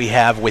minutes that we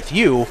have with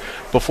you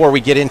before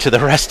we get into the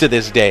rest of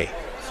this day?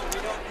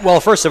 Well,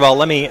 first of all,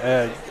 let me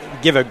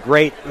give a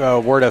great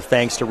word of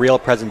thanks to Real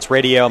Presence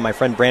Radio, my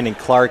friend Brandon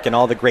Clark, and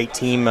all the great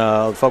team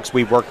folks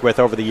we've worked with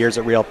over the years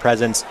at Real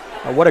Presence.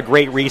 What a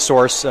great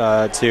resource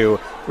to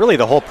really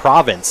the whole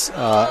province,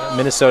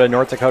 Minnesota,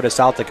 North Dakota,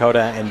 South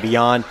Dakota, and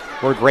beyond.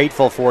 We're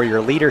grateful for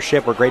your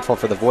leadership. We're grateful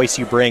for the voice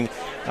you bring,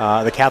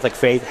 the Catholic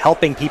faith,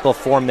 helping people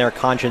form their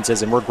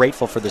consciences, and we're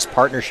grateful for this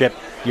partnership,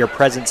 your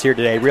presence here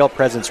today. Real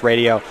Presence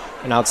Radio,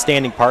 an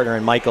outstanding partner,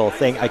 and Michael,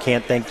 I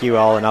can't thank you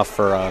all enough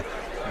for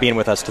being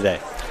with us today.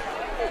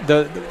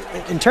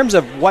 In terms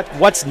of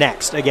what's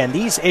next, again,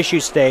 these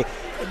issues today,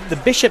 the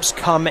bishops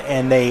come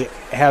and they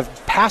have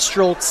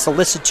pastoral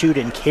solicitude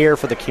and care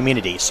for the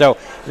community. So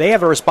they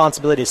have a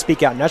responsibility to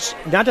speak out,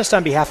 not just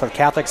on behalf of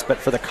Catholics, but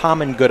for the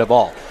common good of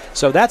all.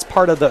 So that's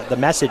part of the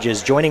message,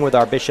 is joining with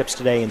our bishops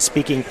today and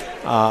speaking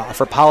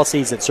for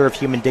policies that serve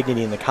human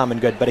dignity and the common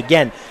good. But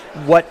again,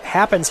 what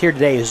happens here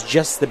today is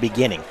just the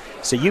beginning.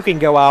 So you can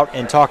go out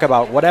and talk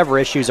about whatever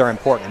issues are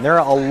important. And there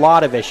are a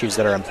lot of issues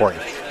that are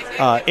important.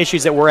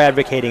 Issues that we're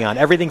advocating on,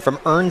 everything from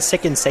earn,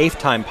 sick, and safe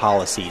time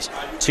policies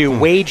to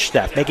wage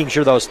theft, making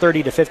sure those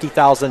 30 to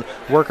 50,000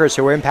 workers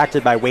who are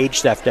impacted by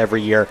wage theft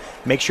every year,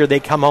 make sure they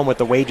come home with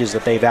the wages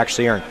that they've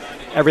actually earned.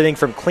 Everything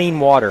from clean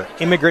water,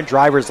 immigrant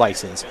driver's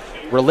license,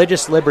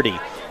 religious liberty,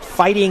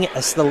 fighting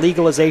the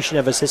legalization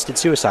of assisted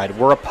suicide.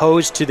 We're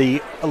opposed to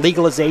the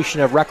legalization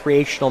of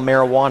recreational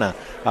marijuana,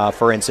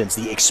 for instance,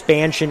 the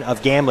expansion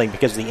of gambling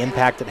because of the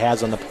impact it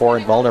has on the poor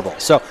and vulnerable.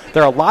 So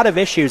there are a lot of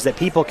issues that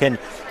people can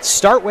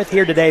start with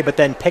here today, but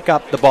then pick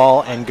up the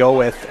ball and go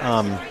with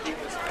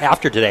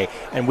after today.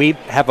 And we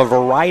have a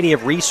variety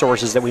of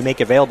resources that we make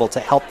available to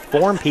help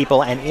form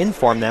people and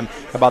inform them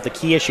about the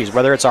key issues,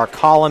 whether it's our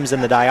columns in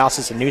the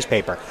diocesan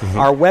newspaper,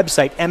 our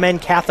website,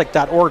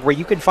 mncatholic.org, where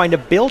you can find a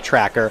bill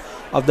tracker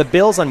of the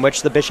bills on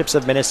which the bishops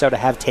of Minnesota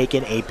have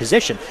taken a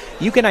position.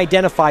 You can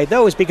identify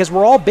those because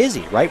we're all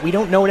busy, right? We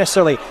don't know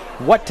necessarily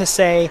what to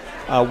say,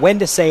 when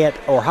to say it,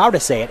 or how to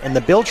say it. And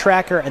the bill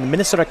tracker and the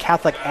Minnesota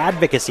Catholic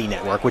Advocacy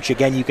Network, which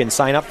again you can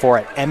sign up for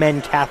at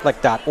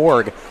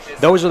mncatholic.org,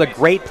 those are the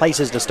great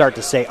places to start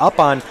to stay up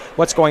on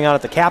what's going on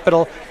at the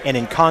Capitol and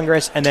in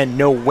Congress, and then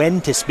know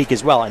when to speak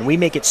as well. And we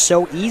make it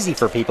so easy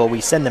for people.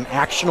 We send them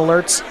action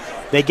alerts.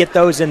 They get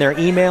those in their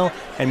email,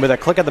 and with a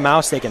click of the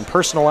mouse, they can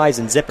personalize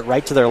and zip it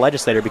right to their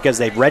legislator because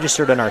they've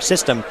registered in our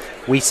system.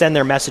 We send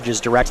their messages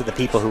direct to the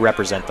people who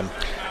represent them.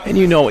 And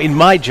in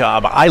my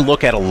job, I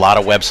look at a lot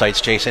of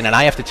websites, Jason, and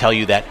I have to tell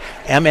you that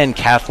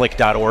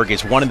mncatholic.org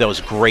is one of those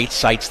great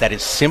sites that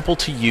is simple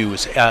to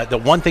use.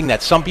 The one thing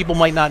that some people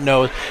might not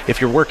know,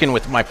 if you're working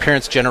with my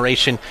parents'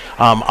 generation,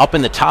 up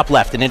in the top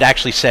left, and it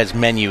actually says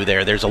menu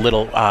there, there's a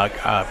little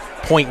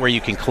point where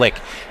you can click,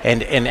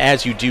 and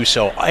as you do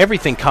so,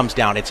 everything comes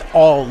down. It's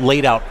all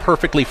laid out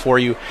perfectly for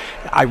you.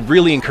 I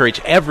really encourage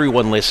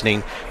everyone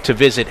listening to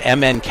visit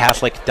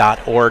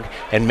mncatholic.org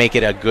and make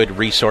it a good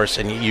resource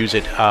and use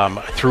it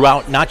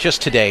throughout, not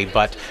just today,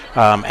 but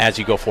as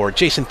you go forward.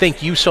 Jason,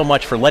 thank you so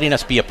much for letting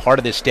us be a part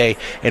of this day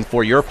and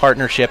for your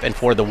partnership and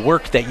for the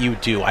work that you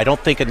do. I don't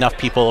think enough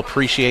people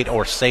appreciate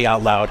or say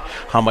out loud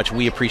how much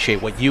we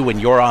appreciate what you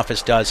and your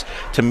office does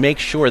to make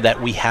sure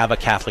that we have a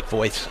Catholic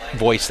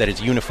voice that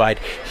is unified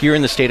here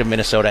in the state of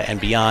Minnesota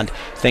and beyond.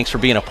 Thanks for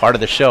being a part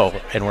of the show,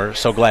 and we're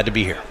so glad to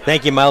be here.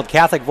 Thank you, Michael.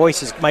 Catholic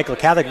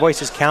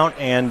Voices count,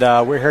 and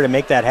we're here to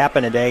make that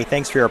happen today.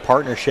 Thanks for your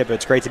partnership.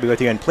 It's great to be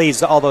with you, and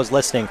please, all those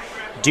listening,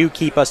 do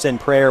keep us in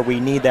prayer. We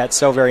need that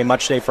so very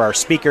much today for our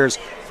speakers,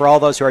 for all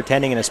those who are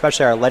attending, and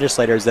especially our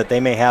legislators, that they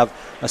may have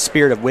a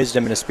spirit of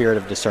wisdom and a spirit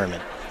of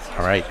discernment.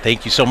 All right.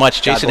 Thank you so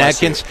much, Jason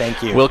Adkins. You.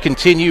 Thank you. We'll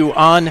continue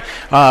on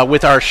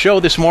with our show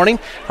this morning,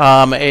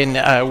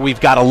 and we've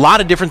got a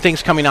lot of different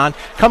things coming on.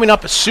 Coming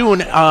up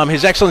soon,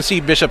 His Excellency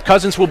Bishop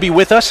Cozzens will be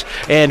with us,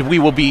 and we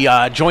will be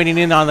joining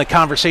in on the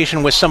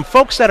conversation with some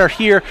folks that are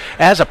here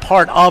as a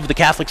part of the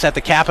Catholics at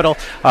the Capitol.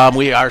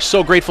 We are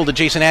so grateful to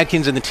Jason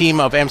Adkins and the team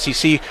of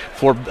MCC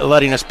for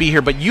letting us be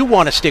here, but you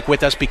want to stick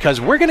with us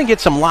because we're going to get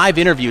some live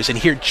interviews and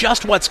hear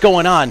just what's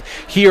going on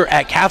here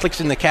at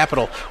Catholics in the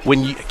Capitol.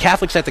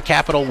 Catholics at the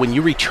Capitol, when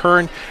you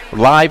return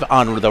live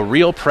on the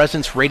Real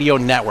Presence Radio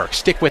Network.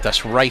 Stick with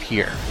us right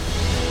here.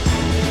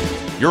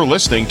 You're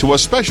listening to a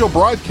special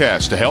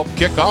broadcast to help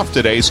kick off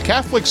today's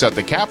Catholics at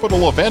the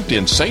Capitol event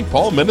in St.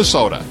 Paul,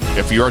 Minnesota.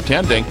 If you're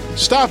attending,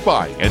 stop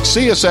by and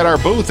see us at our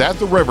booth at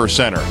the River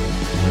Center.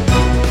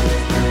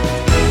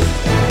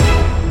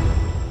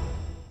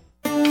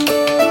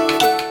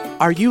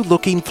 Are you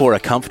looking for a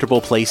comfortable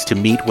place to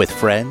meet with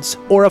friends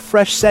or a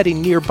fresh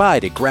setting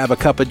nearby to grab a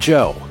cup of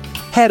joe?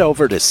 Head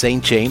over to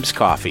St. James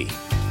Coffee.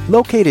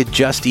 Located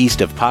just east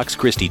of Pax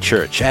Christi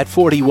Church at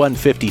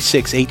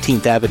 4156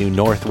 18th Avenue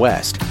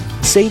Northwest,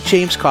 St.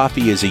 James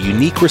Coffee is a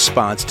unique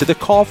response to the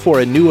call for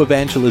a new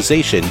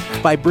evangelization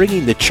by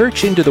bringing the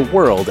church into the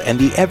world and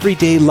the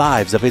everyday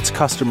lives of its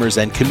customers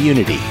and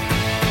community.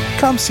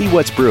 Come see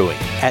what's brewing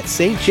at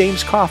St.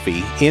 James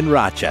Coffee in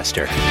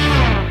Rochester.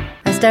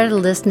 I started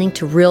listening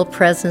to Real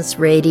Presence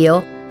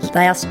Radio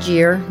last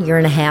year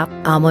and a half,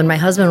 when my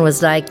husband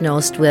was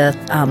diagnosed with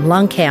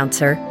lung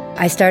cancer.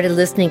 I started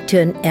listening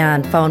to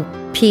and found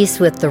peace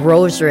with the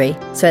Rosary.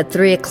 So at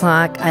 3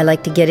 o'clock, I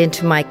like to get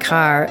into my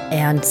car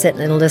and sit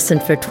and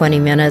listen for 20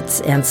 minutes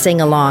and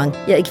sing along.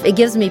 It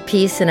gives me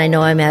peace, and I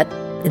know I'm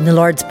in the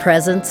Lord's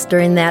presence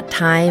during that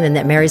time and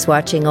that Mary's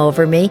watching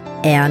over me.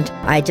 And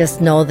I just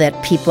know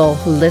that people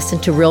who listen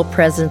to Real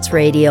Presence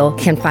Radio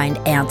can find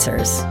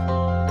answers.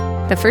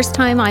 The first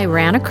time I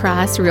ran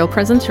across Real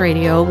Presence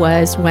Radio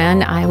was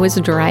when I was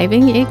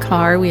driving a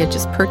car we had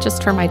just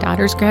purchased for my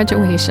daughter's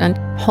graduation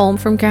home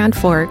from Grand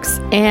Forks,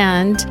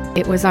 and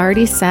it was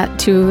already set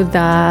to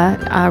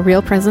the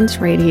Real Presence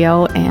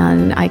Radio,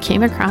 and I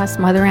came across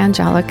Mother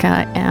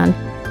Angelica, and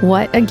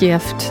what a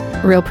gift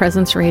Real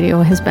Presence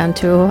Radio has been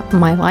to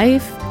my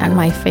life and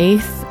my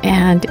faith,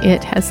 and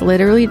it has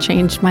literally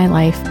changed my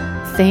life.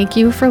 Thank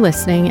you for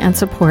listening and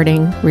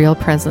supporting Real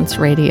Presence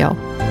Radio.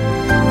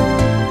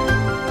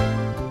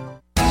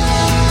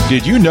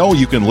 Did you know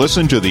you can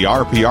listen to the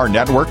RPR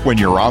network when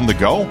you're on the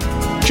go?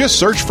 Just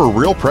search for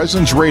Real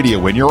Presence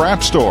Radio in your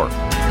app store.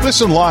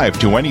 Listen live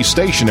to any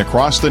station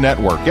across the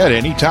network at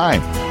any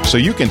time, so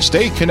you can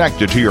stay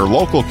connected to your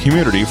local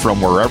community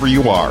from wherever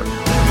you are.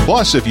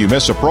 Plus, if you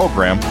miss a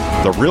program,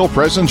 the Real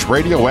Presence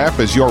Radio app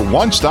is your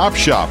one-stop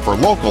shop for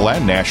local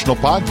and national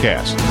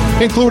podcasts,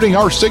 including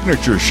our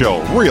signature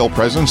show, Real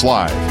Presence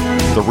Live.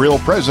 The Real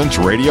Presence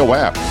Radio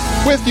app,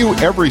 with you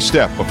every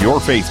step of your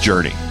faith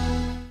journey.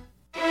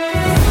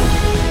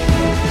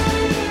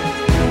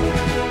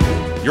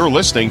 You're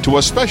listening to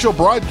a special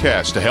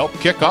broadcast to help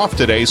kick off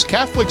today's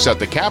Catholics at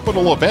the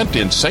Capitol event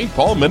in St.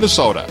 Paul,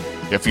 Minnesota.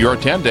 If you're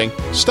attending,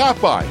 stop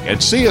by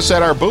and see us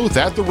at our booth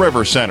at the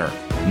River Center.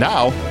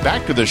 Now,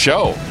 back to the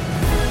show.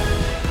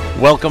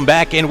 Welcome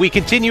back, and we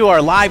continue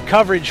our live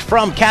coverage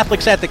from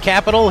Catholics at the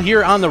Capitol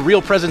here on the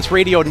Real Presence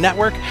Radio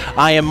Network.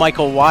 I am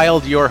Michael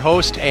Wild, your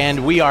host,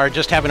 and we are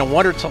just having a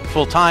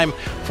wonderful time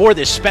for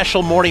this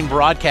special morning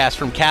broadcast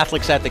from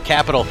Catholics at the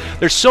Capitol.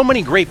 There's so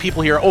many great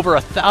people here. Over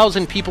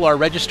 1,000 people are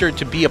registered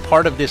to be a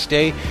part of this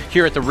day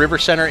here at the River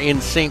Center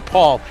in St.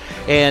 Paul.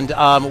 And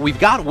we've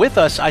got with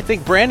us, I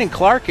think Brandon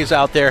Clark is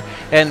out there,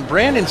 and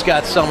Brandon's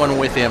got someone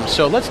with him.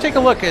 So let's take a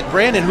look at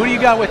Brandon. Who do you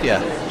got with you?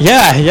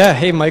 Yeah.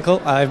 Hey, Michael.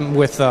 I'm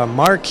with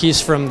Mark. He's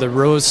from the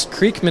Rose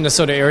Creek,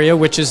 Minnesota area,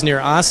 which is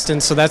near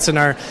Austin. So that's in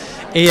our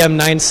AM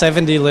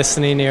 970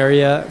 listening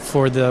area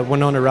for the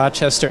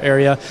Winona-Rochester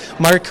area.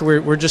 Mark,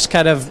 we're just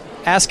kind of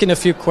asking a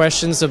few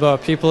questions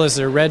about people as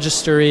they're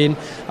registering,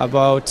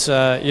 about,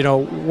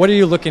 what are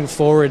you looking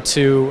forward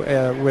to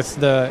with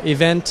the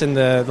event and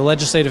the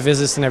legislative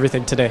visits and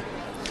everything today?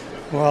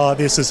 Well,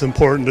 obviously it's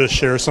important to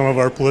share some of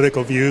our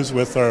political views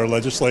with our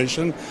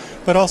legislation,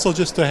 but also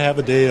just to have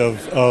a day of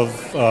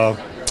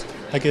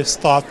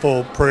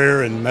thoughtful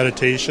prayer and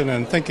meditation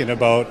and thinking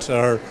about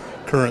our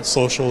current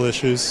social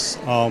issues,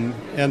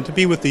 and to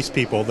be with these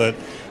people that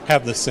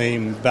have the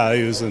same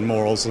values and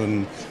morals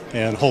and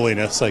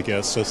holiness, I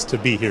guess, just to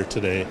be here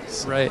today.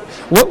 Right.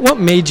 What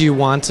made you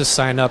want to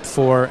sign up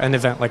for an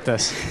event like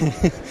this?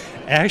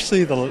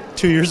 Actually,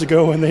 2 years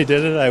ago when they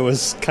did it, I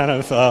was kind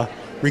of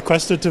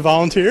requested to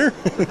volunteer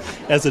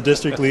as a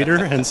district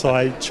leader, and so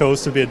I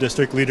chose to be a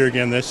district leader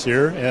again this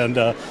year,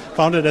 and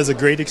found it as a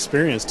great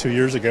experience 2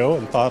 years ago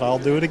and thought I'll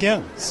do it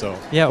again. So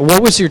yeah,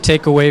 what was your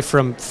takeaway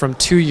from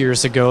 2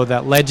 years ago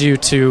that led you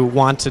to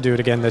want to do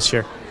it again this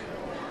year?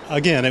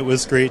 Again, it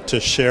was great to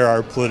share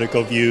our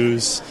political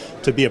views,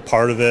 to be a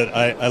part of it.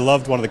 I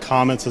loved one of the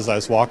comments as I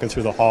was walking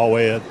through the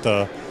hallway at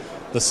the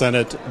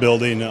Senate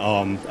building.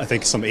 I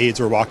think some aides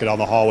were walking down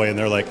the hallway and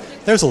they're like,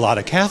 there's a lot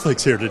of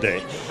Catholics here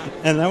today.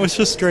 And that was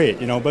just great,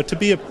 but to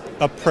be a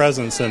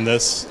presence in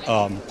this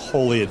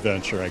holy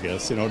adventure, I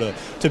guess,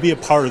 to be a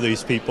part of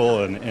these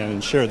people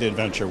and share the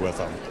adventure with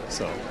them.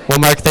 So. Well,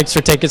 Mark, thanks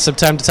for taking some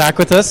time to talk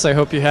with us. I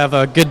hope you have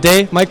a good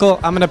day. Michael,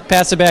 I'm going to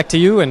pass it back to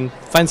you and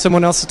find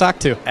someone else to talk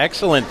to.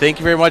 Excellent. Thank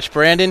you very much,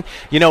 Brandon.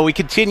 We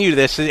continue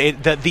this.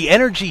 The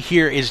energy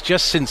here is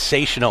just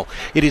sensational.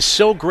 It is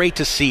so great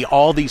to see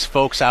all these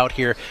folks out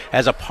here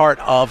as a part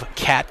of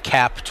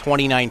CatCap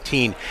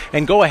 2019.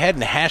 And go ahead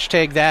and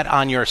hashtag that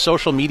on your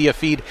social media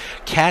feed,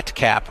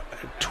 CatCap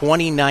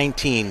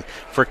 2019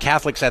 for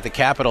Catholics at the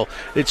Capitol.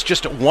 It's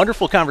just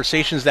wonderful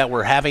conversations that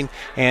we're having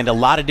and a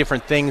lot of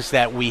different things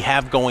that we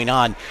have going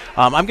on.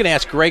 I'm going to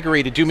ask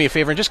Gregory to do me a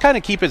favor and just kind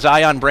of keep his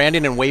eye on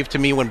Brandon and wave to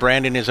me when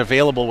Brandon is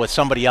available with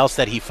somebody else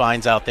that he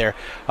finds out there,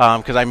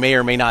 because I may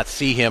or may not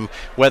see him,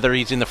 whether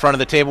he's in the front of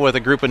the table with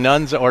a group of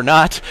nuns or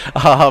not.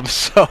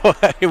 So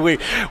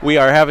we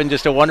are having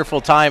just a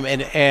wonderful time,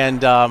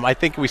 and I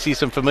think we see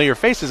some familiar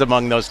faces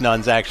among those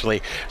nuns,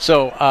 actually.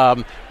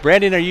 So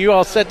Brandon, are you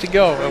all set to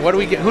go?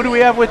 Who do we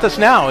have with us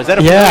now? Is that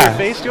a familiar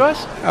face to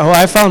us? Oh,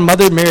 I found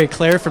Mother Mary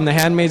Claire from the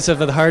Handmaids of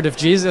the Heart of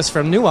Jesus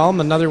from New Ulm,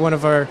 another one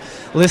of our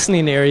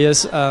listening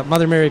areas.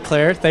 Mother Mary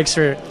Claire, thanks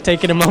for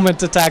taking a moment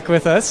to talk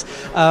with us.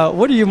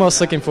 What are you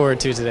most looking forward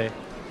to today?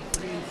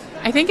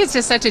 I think it's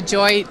just such a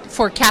joy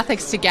for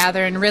Catholics to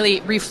gather and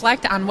really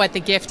reflect on what the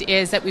gift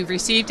is that we've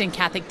received in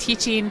Catholic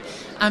teaching,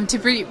 to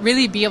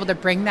really be able to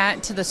bring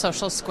that to the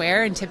social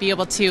square and to be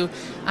able to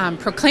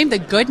proclaim the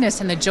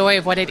goodness and the joy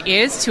of what it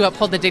is to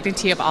uphold the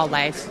dignity of all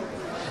life.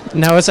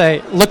 Now, as I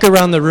look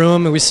around the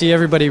room and we see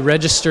everybody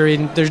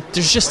registering, there's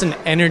just an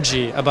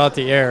energy about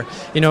the air.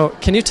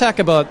 Can you talk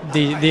about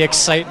the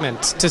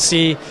excitement to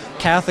see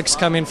Catholics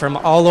coming from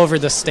all over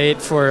the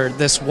state for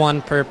this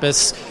one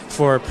purpose,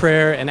 for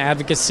prayer and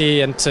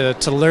advocacy, and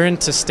to learn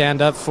to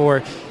stand up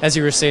for, as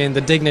you were saying,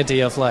 the dignity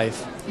of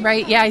life?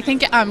 Right, yeah, I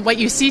think what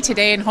you see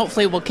today, and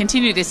hopefully we'll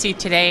continue to see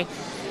today,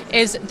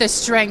 is the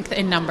strength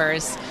in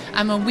numbers.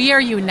 When we are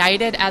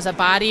united as a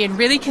body and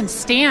really can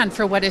stand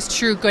for what is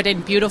true, good,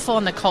 and beautiful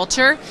in the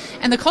culture,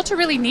 and the culture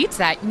really needs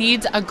that,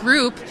 needs a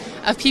group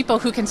of people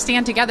who can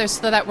stand together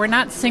so that we're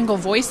not single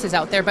voices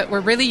out there, but we're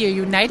really a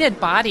united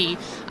body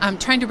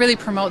trying to really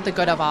promote the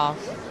good of all.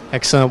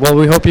 Excellent. Well,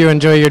 we hope you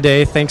enjoy your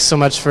day. Thanks so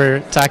much for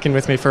talking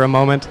with me for a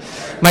moment.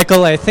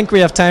 Michael, I think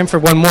we have time for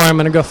one more. I'm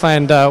going to go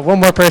find one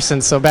more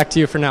person, so back to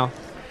you for now.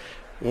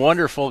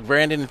 Wonderful,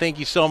 Brandon. Thank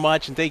you so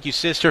much, and thank you,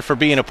 sister, for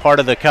being a part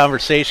of the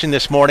conversation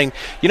this morning.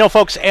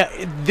 Folks,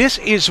 this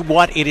is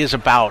what it is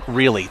about,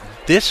 really.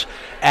 This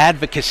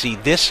advocacy,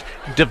 this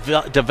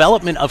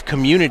development of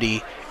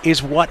community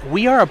is what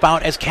we are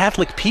about as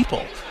Catholic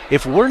people.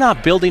 If we're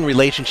not building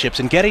relationships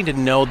and getting to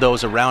know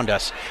those around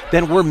us,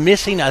 then we're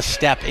missing a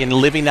step in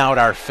living out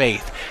our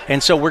faith.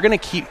 And so we're going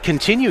to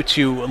continue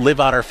to live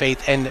out our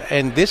faith.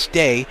 And this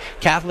day,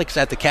 Catholics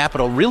at the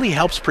Capitol really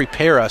helps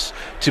prepare us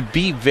to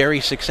be very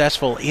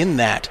successful in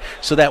that,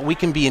 so that we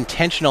can be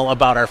intentional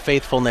about our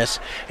faithfulness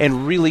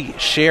and really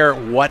share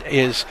what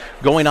is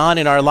going on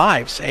in our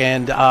lives.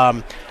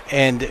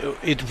 And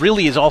it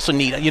really is also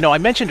neat. I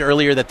mentioned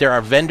earlier that there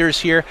are vendors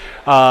here,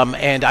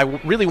 and I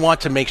really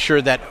want to make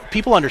sure that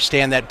people understand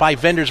that by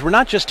vendors, we're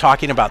not just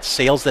talking about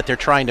sales that they're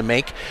trying to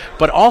make,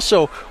 but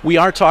also we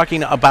are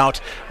talking about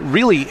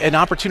really an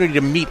opportunity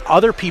to meet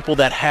other people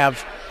that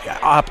have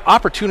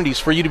opportunities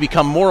for you to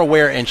become more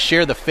aware and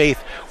share the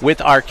faith with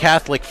our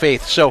Catholic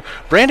faith. So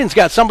Brandon's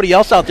got somebody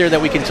else out there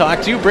that we can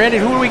talk to.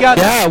 Brandon, who do we got?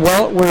 Yeah,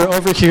 well, we're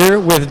over here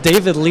with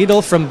David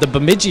Liedl from the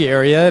Bemidji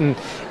area, and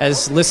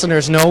as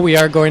listeners know, we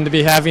are going to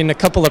be having a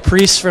couple of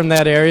priests from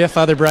that area,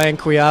 Father Brian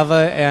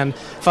Cuiava and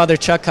Father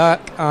Chuck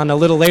Hawk, on a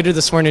little later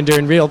this morning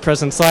during Real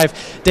Presence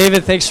Live.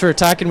 David, thanks for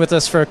talking with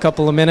us for a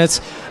couple of minutes.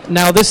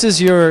 Now, this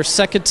is your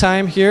second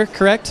time here,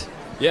 correct?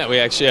 Yeah, we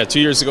actually 2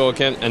 years ago,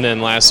 and then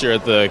last year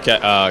at the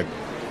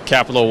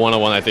Capital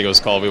 101, I think it was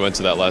called. We went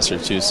to that last year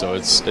too, so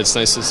it's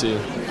nice to see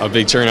a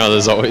big turnout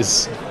as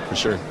always, for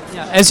sure.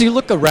 Yeah, as you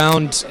look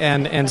around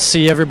and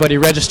see everybody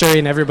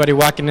registering, everybody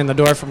walking in the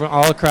door from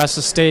all across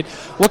the state,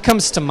 what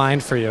comes to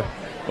mind for you?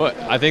 Well,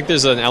 I think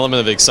there's an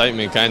element of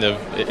excitement, kind of.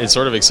 It's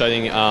sort of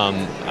exciting.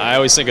 I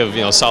always think of,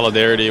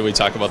 solidarity. We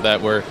talk about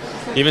that, where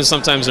even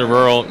sometimes in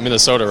rural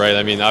Minnesota, right?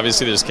 I mean,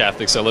 obviously there's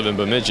Catholics that live in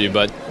Bemidji,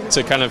 but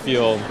to kind of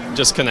feel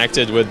just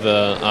connected with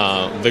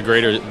the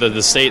greater,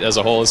 the state as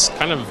a whole is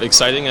kind of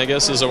exciting, I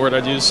guess, is a word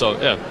I'd use. So,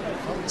 yeah,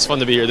 it's fun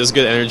to be here. There's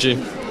good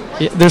energy.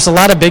 There's a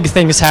lot of big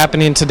things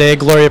happening today.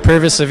 Gloria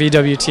Purvis of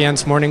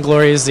EWTN's Morning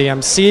Glory is the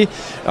MC.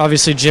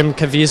 Obviously, Jim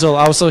Caviezel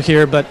also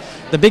here. But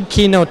the big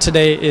keynote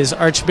today is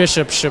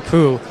Archbishop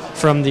Chaput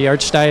from the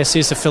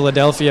Archdiocese of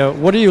Philadelphia.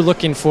 What are you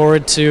looking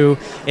forward to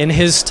in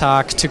his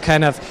talk to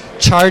kind of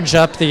charge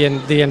up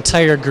the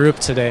entire group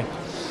today?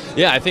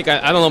 Yeah, I think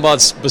I don't know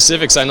about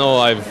specifics. I know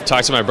I've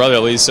talked to my brother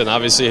at least, and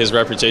obviously his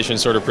reputation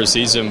sort of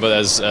precedes him. But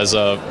as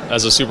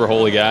a super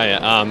holy guy,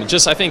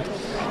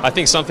 I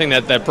think something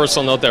that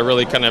personal note that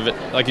really kind of,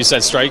 like you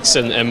said, strikes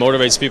and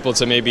motivates people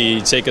to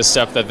maybe take a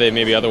step that they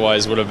maybe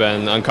otherwise would have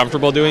been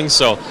uncomfortable doing.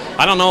 So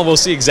I don't know. We'll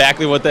see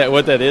exactly what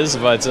that is,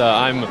 but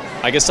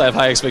I guess I have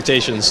high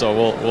expectations. So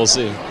we'll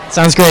see.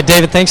 Sounds great,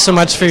 David. Thanks so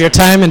much for your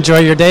time. Enjoy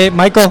your day,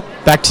 Michael.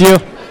 Back to you.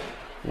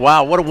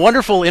 Wow, what a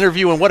wonderful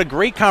interview and what a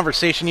great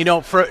conversation.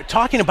 For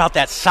talking about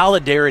that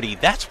solidarity,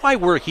 that's why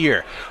we're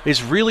here,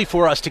 is really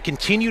for us to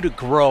continue to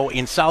grow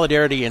in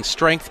solidarity and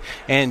strength,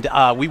 and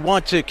we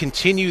want to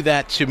continue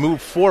that to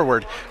move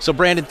forward. So,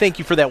 Brandon, thank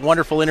you for that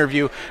wonderful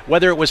interview,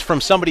 whether it was from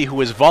somebody who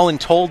was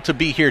voluntold to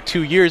be here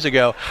 2 years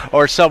ago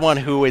or someone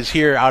who is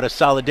here out of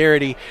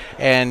solidarity,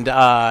 and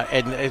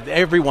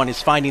everyone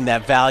is finding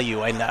that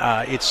value, and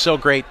it's so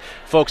great.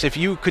 Folks, if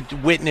you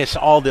could witness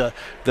all the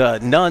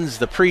nuns,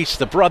 the priests,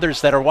 the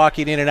brothers that are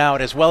walking in and out,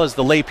 as well as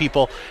the lay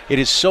people, it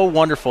is so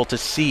wonderful to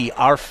see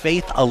our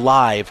faith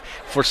alive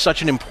for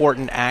such an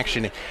important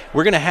action.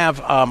 We're going to have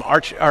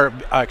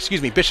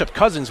Bishop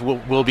Cozzens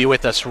will be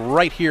with us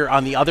right here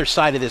on the other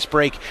side of this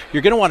break.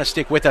 You're going to want to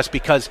stick with us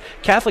because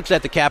Catholics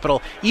at the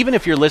Capitol, even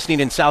if you're listening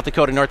in South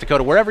Dakota, North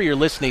Dakota, wherever you're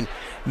listening,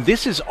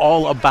 this is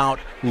all about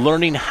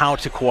learning how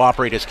to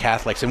cooperate as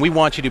Catholics, and we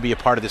want you to be a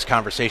part of this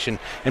conversation.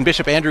 And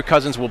Bishop Andrew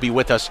Cozzens will be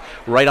with us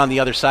right on the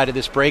other side of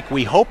this break,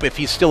 we hope, if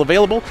he's still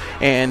available.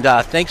 And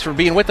thanks for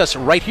being with us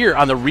right here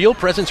on the Real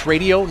Presence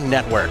Radio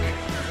Network.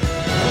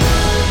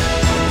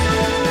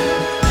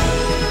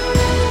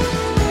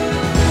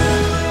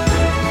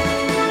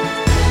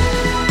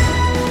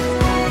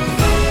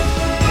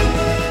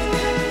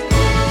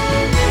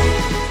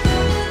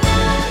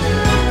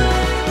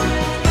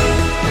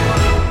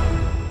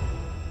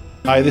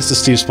 Hi, this is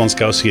Steve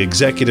Splonskowski,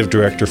 Executive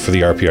Director for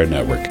the RPR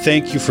Network.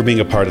 Thank you for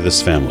being a part of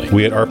this family.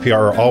 We at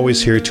RPR are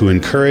always here to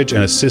encourage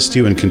and assist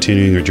you in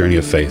continuing your journey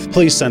of faith.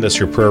 Please send us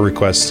your prayer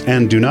requests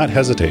and do not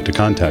hesitate to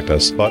contact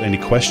us about any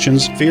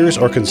questions, fears,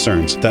 or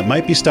concerns that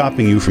might be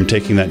stopping you from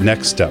taking that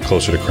next step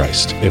closer to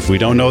Christ. If we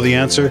don't know the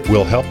answer,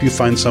 we'll help you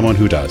find someone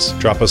who does.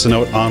 Drop us a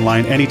note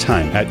online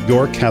anytime at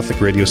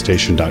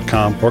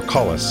yourcatholicradiostation.com or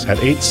call us at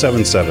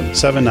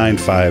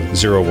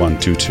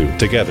 877-795-0122.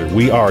 Together,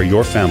 we are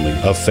your family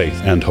of faith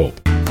and hope.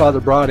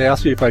 Father Broad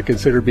asked me if I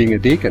considered being a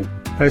deacon.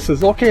 I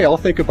says, okay, I'll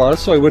think about it.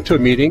 So I went to a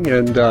meeting,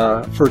 and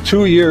for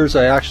 2 years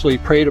I actually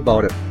prayed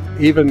about it.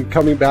 Even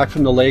coming back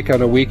from the lake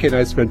on a weekend,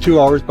 I spent 2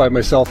 hours by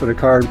myself in a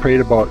car and prayed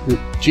about,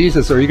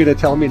 Jesus, are you going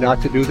to tell me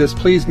not to do this?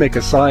 Please make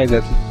a sign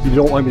that you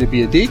don't want me to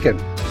be a deacon.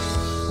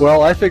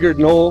 Well, I figured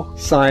no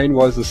sign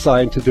was a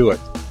sign to do it.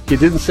 He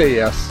didn't say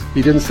yes.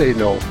 He didn't say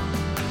no.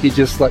 He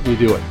just let me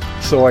do it.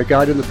 So I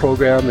got in the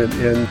program,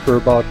 and for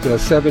about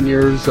 7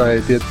 years I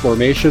did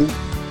formation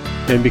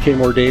and became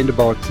ordained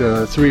about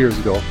 3 years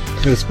ago.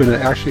 And it's been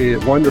actually a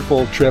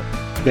wonderful trip,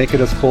 making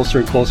us closer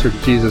and closer to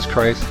Jesus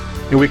Christ.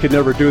 And we could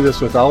never do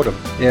this without him.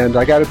 And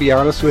I got to be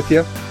honest with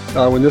you,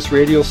 when this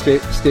radio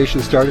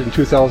station started in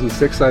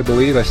 2006, I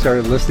believe, I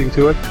started listening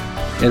to it,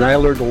 and I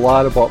learned a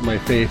lot about my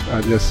faith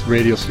on this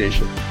radio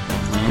station.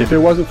 If it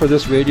wasn't for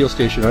this radio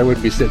station, I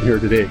wouldn't be sitting here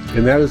today.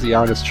 And that is the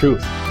honest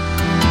truth.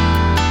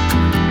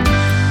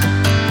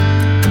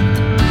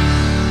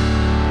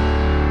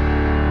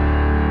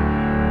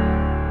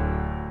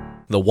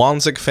 The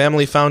Wanzik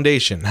Family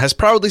Foundation has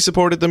proudly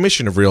supported the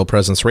mission of Real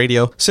Presence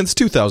Radio since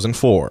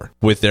 2004.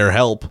 With their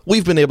help,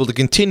 we've been able to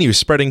continue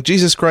spreading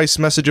Jesus Christ's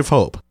message of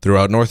hope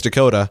throughout North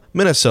Dakota,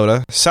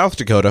 Minnesota, South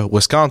Dakota,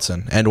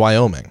 Wisconsin, and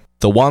Wyoming.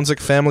 The Wanzik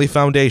Family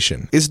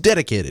Foundation is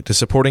dedicated to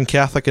supporting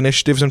Catholic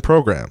initiatives and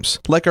programs,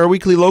 like our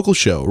weekly local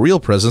show, Real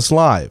Presence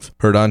Live,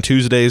 heard on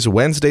Tuesdays,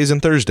 Wednesdays,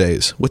 and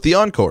Thursdays, with the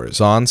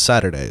encores on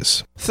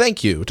Saturdays.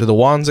 Thank you to the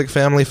Wanzik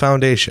Family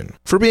Foundation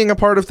for being a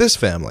part of this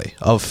family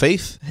of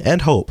faith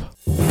and hope.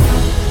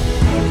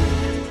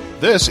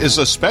 This is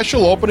a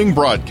special opening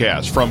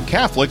broadcast from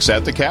Catholics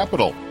at the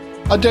Capitol.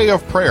 A day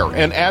of prayer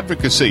and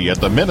advocacy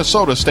at the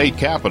Minnesota State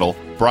Capitol,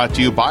 brought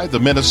to you by the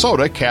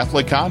Minnesota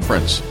Catholic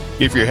Conference.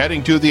 If you're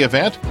heading to the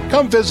event,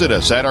 come visit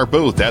us at our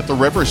booth at the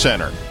River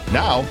Center.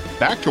 Now,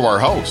 back to our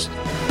host.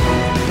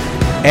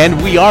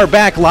 And we are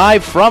back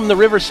live from the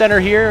River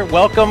Center here.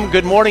 Welcome.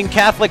 Good morning,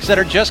 Catholics that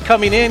are just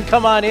coming in.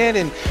 Come on in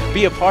and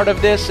be a part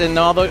of this. And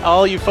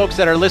all you folks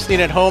that are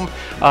listening at home,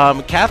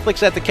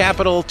 Catholics at the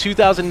Capitol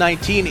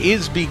 2019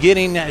 is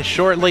beginning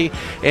shortly,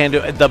 and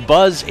the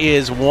buzz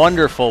is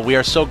wonderful. We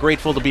are so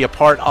grateful to be a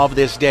part of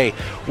this day.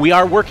 We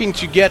are working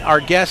to get our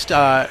guest,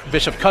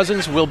 Bishop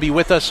Cozzens, will be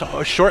with us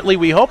shortly,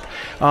 we hope.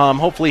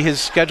 Hopefully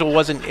his schedule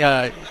wasn't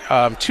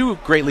too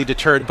greatly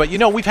deterred. But,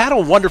 we've had a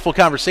wonderful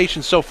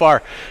conversation so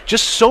far.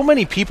 Just so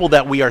many people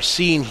that we are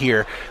seeing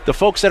here. The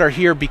folks that are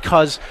here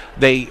because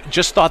they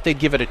just thought they'd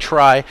give it a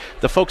try.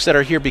 The folks that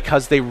are here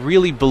because they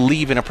really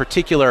believe in a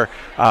particular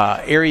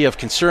area of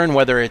concern,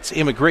 whether it's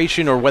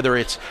immigration or whether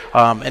it's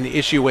an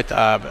issue with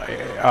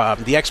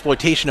the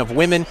exploitation of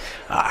women.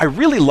 I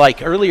really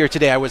like, earlier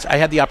today I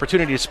had the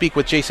opportunity to speak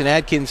with Jason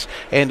Adkins,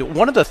 and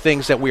one of the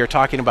things that we are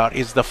talking about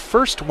is the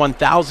first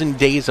 1,000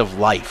 days of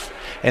life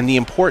and the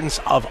importance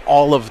of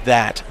all of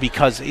that,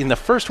 because in the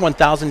first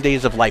 1,000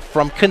 days of life,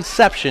 from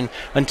conception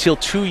until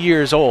 2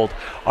 years old,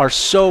 are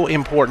so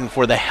important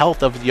for the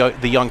health of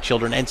the young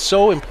children, and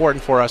so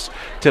important for us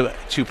to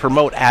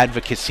promote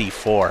advocacy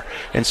for.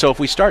 And so if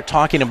we start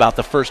talking about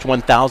the first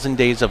 1,000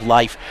 days of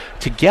life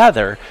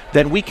together,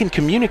 then we can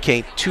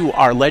communicate to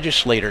our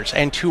legislators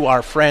and to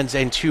our friends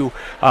and to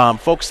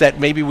folks that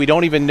maybe we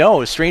don't even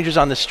know, strangers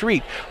on the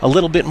street, a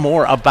little bit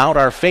more about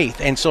our faith.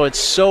 And so it's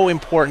so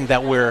important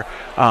that we're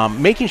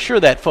making sure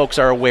that folks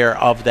are aware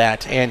of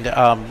that, and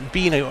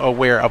being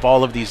aware of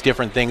all of these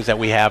different things that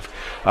we have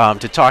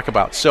to talk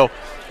about. So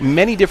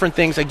many different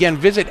things. Again,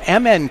 visit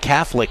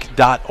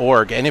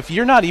mncatholic.org. And if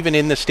you're not even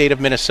in the state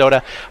of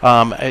Minnesota,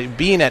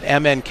 being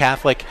at MN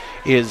Catholic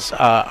is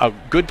a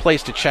good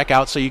place to check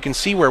out, so you can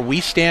see where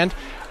we stand,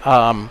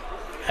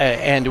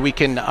 and we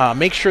can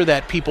make sure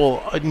that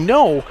people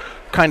know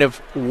kind of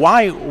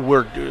why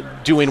we're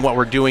doing what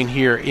we're doing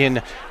here in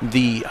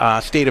the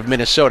state of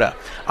Minnesota.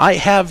 I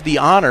have the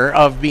honor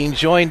of being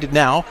joined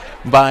now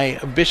by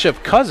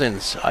Bishop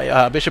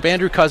Cozzens, Bishop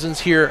Andrew Cozzens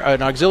here,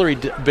 an auxiliary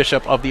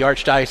bishop of the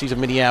Archdiocese of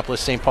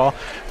Minneapolis-St. Paul.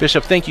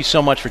 Bishop, thank you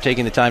so much for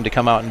taking the time to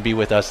come out and be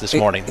with us this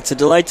morning. It's a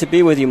delight to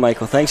be with you,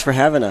 Michael. Thanks for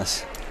having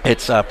us.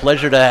 It's a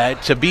pleasure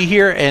to be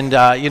here, and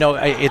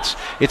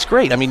it's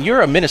great. I mean,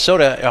 you're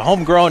a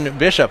homegrown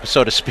bishop,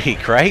 so to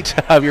speak, right?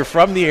 You're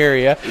from the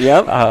area.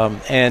 Yep.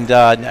 And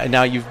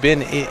now you've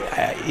been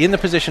in the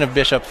position of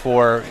bishop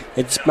for...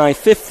 It's my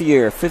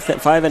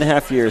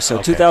 5.5 years, so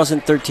okay.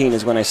 2013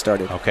 is when I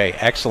started. Okay,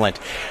 excellent.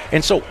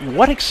 And so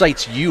what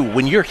excites you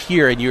when you're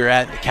here and you're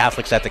at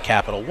Catholics at the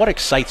Capitol? What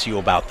excites you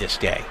about this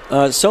day?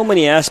 So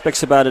many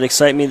aspects about it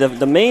excite me.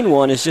 The main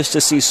one is just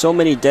to see so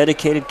many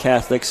dedicated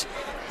Catholics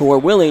who are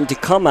willing to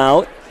come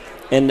out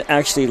and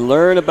actually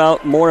learn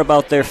more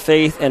about their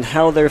faith and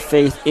how their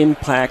faith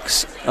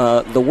impacts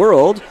the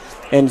world,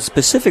 and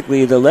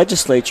specifically the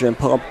legislature and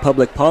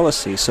public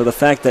policy. So the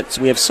fact that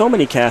we have so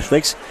many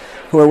Catholics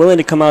who are willing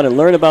to come out and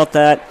learn about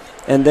that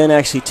and then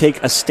actually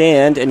take a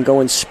stand and go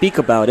and speak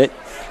about it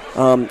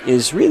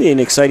is really an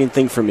exciting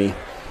thing for me.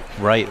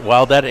 Right.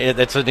 Well,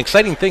 that's an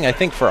exciting thing, I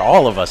think, for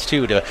all of us,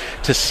 too,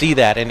 to see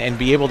that and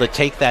be able to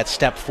take that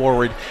step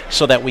forward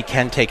so that we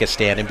can take a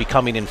stand and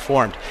becoming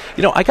informed.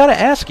 I got to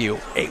ask you,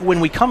 when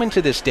we come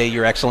into this day,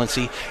 Your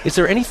Excellency, is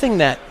there anything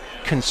that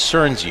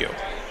concerns you,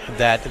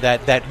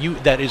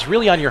 that is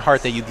really on your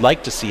heart that you'd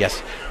like to see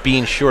us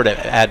being sure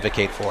to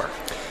advocate for?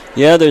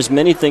 Yeah, there's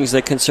many things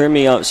that concern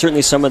me.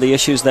 Certainly some of the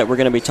issues that we're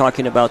going to be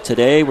talking about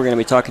today. We're going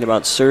to be talking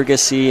about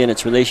surrogacy and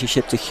its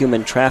relationship to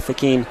human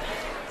trafficking.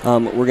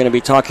 We're going to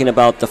be talking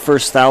about the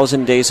first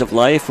 1,000 days of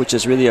life, which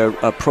is really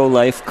a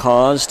pro-life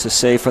cause, to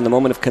say from the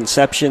moment of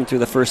conception through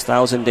the first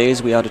 1,000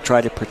 days, we ought to try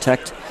to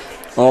protect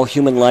all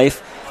human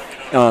life.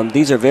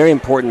 These are very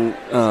important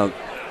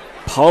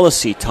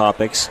policy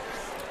topics.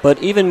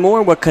 But even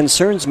more, what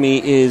concerns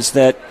me is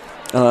that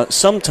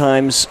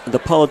sometimes the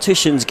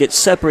politicians get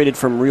separated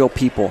from real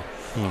people.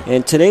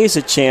 And today is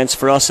a chance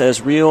for us as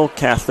real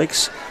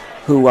Catholics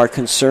who are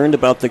concerned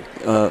about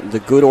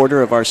the good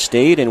order of our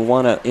state and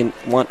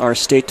want our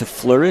state to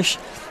flourish,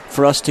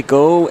 for us to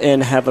go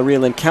and have a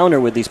real encounter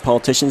with these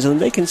politicians, and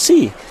they can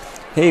see,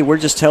 hey, we're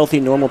just healthy,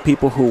 normal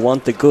people who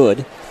want the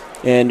good,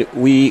 and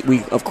we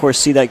of course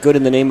see that good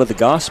in the name of the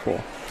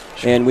gospel.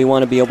 And we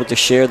want to be able to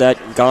share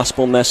that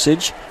gospel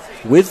message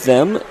with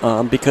them,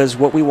 because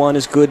what we want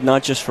is good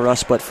not just for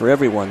us but for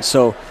everyone.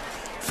 So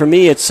for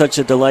me, it's such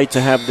a delight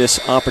to have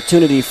this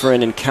opportunity for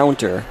an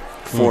encounter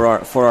for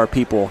our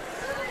people.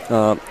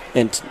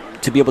 And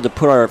to be able to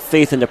put our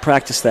faith into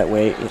practice that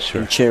way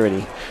in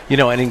charity.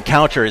 An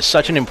encounter is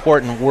such an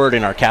important word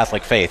in our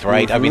Catholic faith,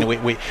 right? Mm-hmm.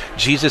 I mean,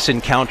 Jesus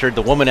encountered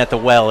the woman at the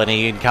well, and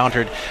he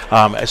encountered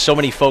so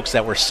many folks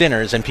that were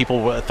sinners, and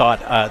people thought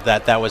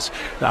that was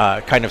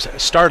kind of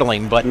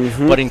startling, but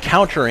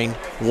encountering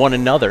one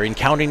another,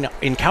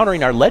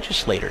 encountering our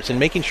legislators, and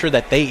making sure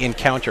that they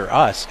encounter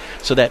us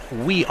so that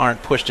we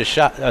aren't pushed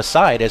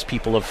aside as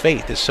people of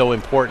faith is so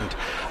important.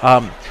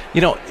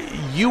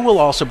 You will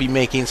also be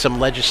making some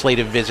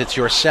legislative visits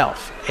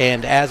yourself,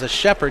 and as a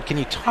shepherd, can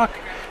you talk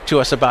to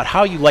us about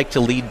how you like to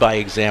lead by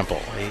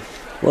example.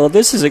 Well,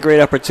 this is a great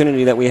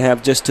opportunity that we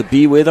have just to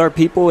be with our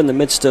people in the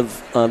midst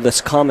of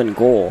this common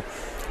goal.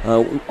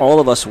 All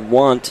of us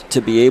want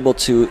to be able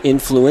to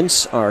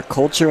influence our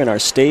culture and our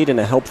state in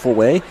a helpful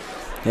way.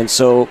 And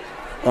so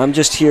I'm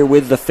just here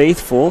with the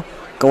faithful,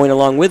 going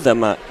along with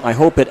them. I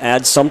hope it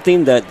adds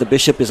something that the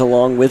bishop is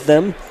along with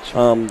them,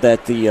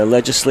 that the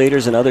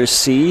legislators and others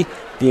see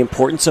the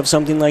importance of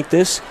something like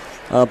this.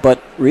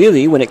 But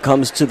really, when it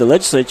comes to the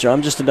legislature,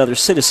 I'm just another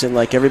citizen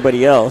like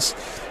everybody else.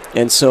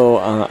 And so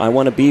I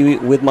want to be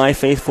with my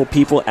faithful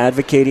people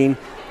advocating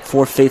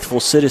for faithful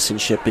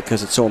citizenship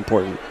because it's so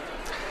important.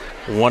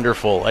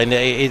 Wonderful. And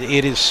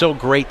it is so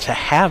great to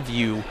have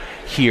you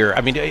here.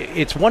 I mean,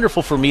 it's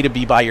wonderful for me to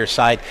be by your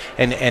side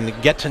and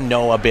get to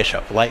know a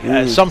bishop.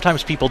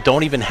 Sometimes people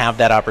don't even have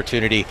that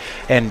opportunity,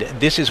 and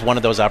this is one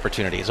of those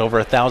opportunities. Over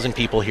 1,000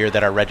 people here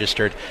that are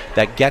registered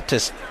that get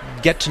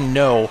to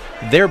know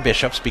their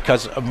bishops,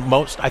 because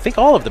I think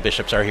all of the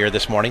bishops are here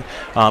this morning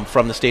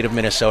from the state of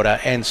Minnesota.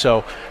 And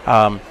so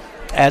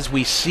as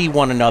we see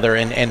one another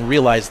and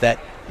realize that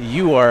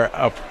you are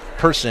a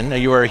person,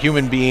 you are a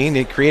human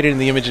being created in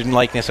the image and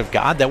likeness of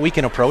God that we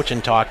can approach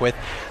and talk with,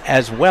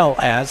 as well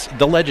as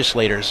the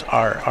legislators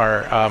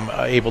are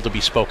able to be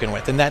spoken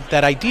with. And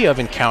that idea of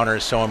encounter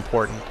is so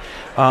important.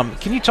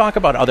 Can you talk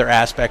about other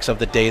aspects of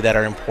the day that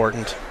are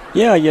important?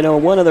 Yeah,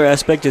 one other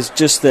aspect is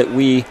just that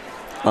we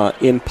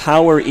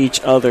empower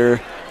each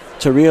other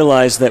to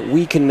realize that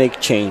we can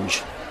make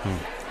change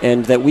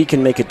and that we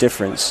can make a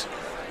difference.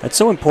 That's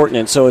so important,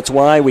 and so it's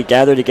why we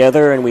gather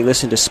together and we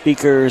listen to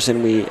speakers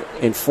and we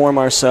inform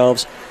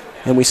ourselves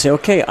and we say,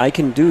 okay, I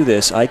can do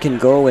this. I can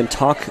go and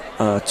talk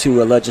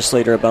to a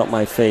legislator about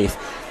my faith.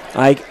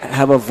 I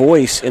have a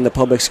voice in the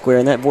public square,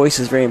 and that voice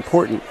is very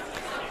important.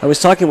 I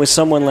was talking with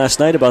someone last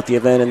night about the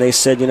event, and they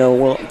said,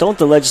 well, don't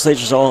the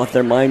legislators all have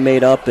their mind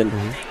made up, and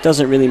it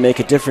doesn't really make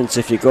a difference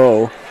if you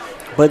go.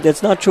 But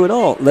that's not true at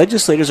all.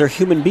 Legislators are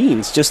human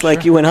beings, just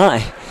like you and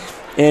I.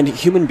 And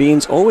human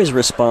beings always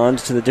respond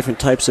to the different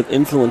types of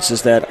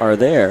influences that are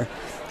there.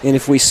 And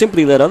if we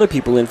simply let other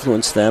people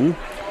influence them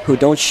who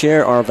don't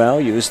share our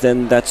values,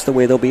 then that's the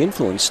way they'll be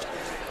influenced.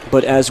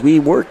 But as we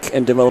work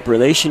and develop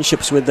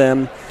relationships with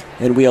them,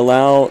 and we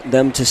allow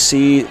them to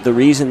see the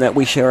reason that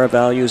we share our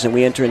values, and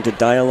we enter into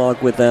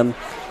dialogue with them,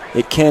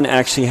 it can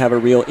actually have a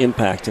real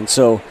impact. And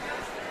so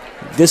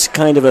this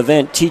kind of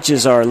event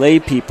teaches our lay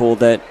people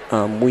that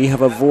we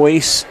have a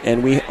voice,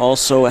 and we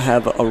also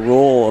have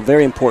a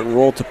very important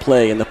role to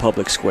play in the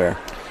public square.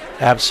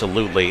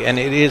 Absolutely. And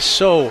it is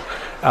so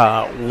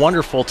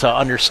wonderful to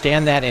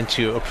understand that and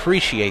to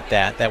appreciate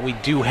that we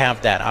do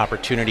have that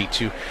opportunity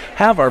to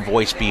have our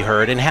voice be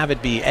heard and have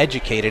it be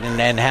educated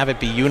and have it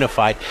be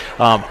unified.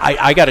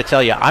 I got to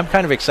tell you, I'm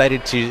kind of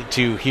excited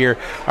to hear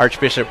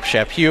Archbishop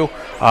Chaput.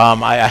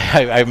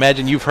 I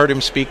imagine you've heard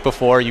him speak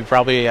before. You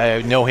probably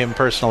know him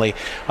personally.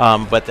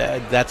 But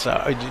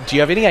do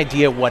you have any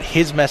idea what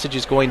his message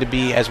is going to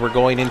be as we're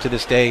going into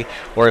this day?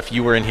 Or if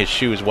you were in his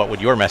shoes, what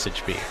would your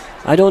message be?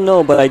 I don't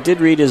know, but I did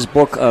read his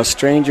book,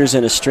 Strangers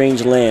in a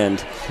Strange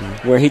Land,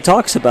 where he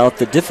talks about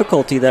the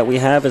difficulty that we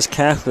have as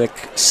Catholic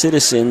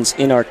citizens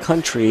in our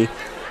country,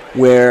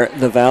 where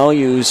the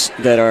values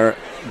that are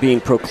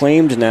being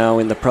proclaimed now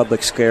in the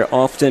public square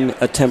often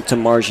attempt to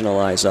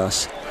marginalize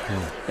us.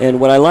 And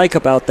what I like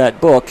about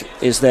that book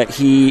is that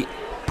he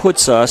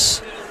puts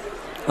us,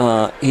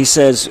 he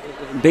says,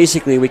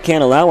 basically we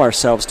can't allow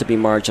ourselves to be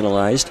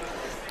marginalized.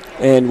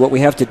 And what we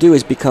have to do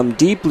is become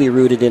deeply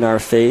rooted in our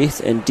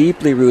faith and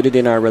deeply rooted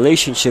in our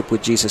relationship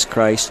with Jesus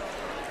Christ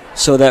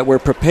so that we're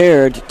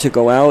prepared to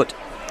go out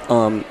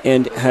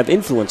and have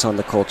influence on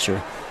the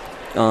culture.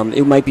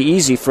 It might be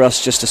easy for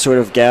us just to sort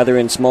of gather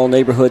in small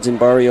neighborhoods and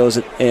barrios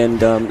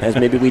and as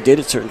maybe we did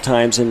at certain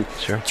times and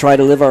try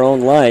to live our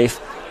own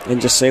life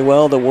and just say,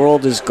 well, the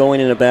world is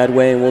going in a bad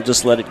way and we'll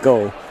just let it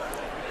go.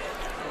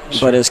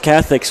 But as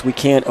Catholics, we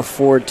can't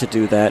afford to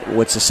do that.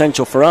 What's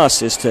essential for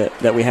us is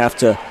that we have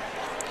to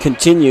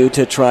continue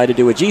to try to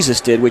do what Jesus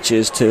did, which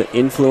is to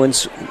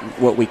influence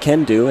what we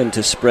can do and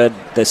to spread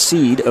the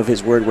seed of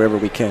his word wherever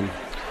we can.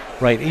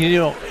 Right.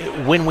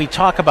 When we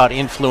talk about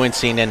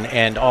influencing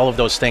and all of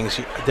those things,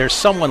 there's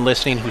someone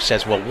listening who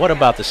says, well, what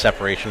about the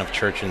separation of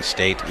church and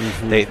state?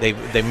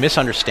 They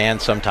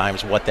misunderstand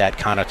sometimes what that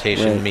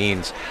connotation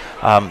means.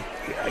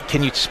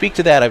 Can you speak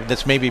to that?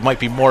 This might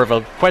be more of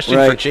a question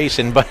for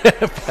Jason, but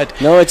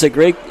no, it's a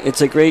great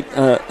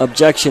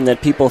objection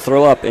that people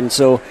throw up. And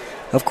so,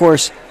 of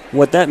course,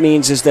 what that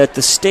means is that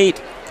the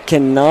state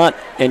cannot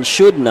and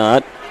should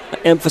not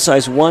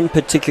emphasize one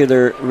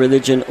particular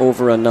religion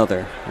over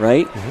another,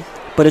 right?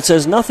 But it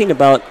says nothing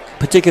about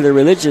particular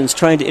religions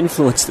trying to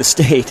influence the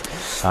state.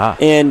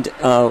 And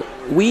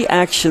we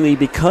actually,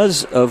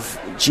 because of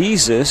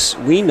Jesus,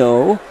 we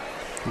know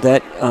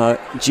that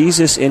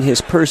Jesus in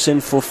his person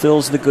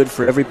fulfills the good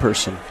for every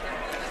person.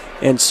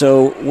 And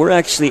so we're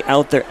actually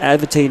out there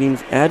advocating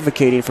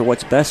for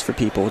what's best for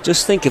people.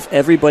 Just think if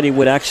everybody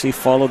would actually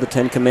follow the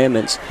Ten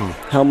Commandments,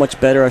 how much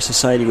better our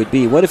society would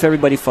be. What if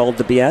everybody followed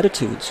the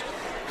Beatitudes?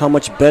 how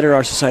much better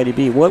our society would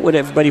be. What would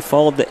everybody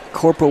follow the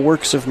corporal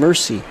works of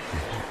mercy?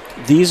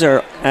 These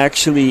are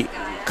actually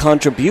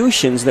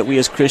contributions that we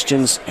as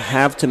Christians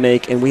have to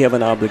make, and we have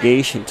an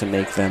obligation to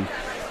make them.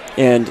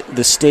 And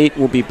the state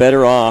will be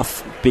better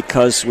off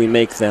because we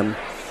make them.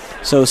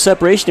 So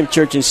separation of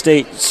church and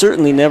state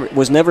certainly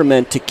was never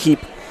meant to keep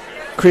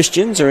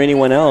Christians or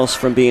anyone else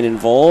from being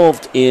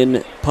involved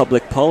in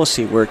public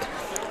policy work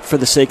for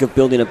the sake of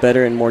building a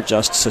better and more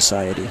just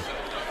society.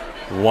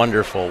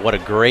 Wonderful. What a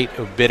great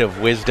bit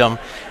of wisdom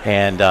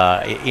and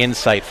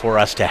insight for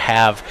us to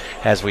have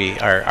as we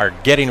are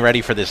getting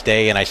ready for this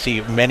day. And I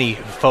see many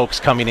folks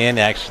coming in.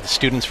 Actually, the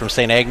students from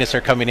St. Agnes are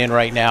coming in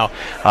right now.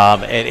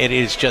 It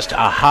is just a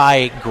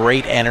high,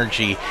 great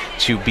energy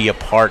to be a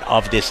part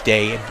of this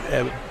day.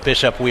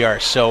 Bishop, we are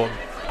so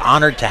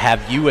honored to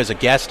have you as a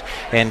guest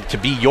and to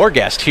be your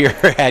guest here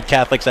at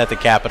Catholics at the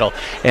Capitol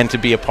and to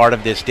be a part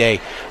of this day.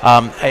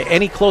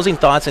 Any closing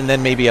thoughts and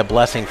then maybe a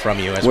blessing from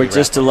you? We're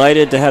just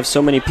delighted to have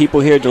so many people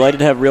here, delighted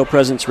to have Real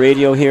Presence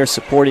Radio here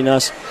supporting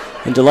us,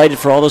 and delighted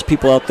for all those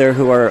people out there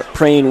who are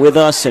praying with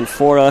us and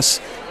for us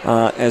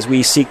as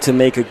we seek to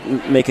make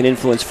an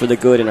influence for the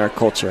good in our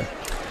culture.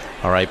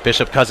 All right,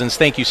 Bishop Cozzens,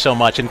 thank you so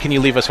much. And can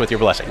you leave us with your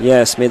blessing?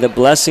 Yes, may the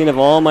blessing of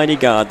Almighty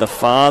God, the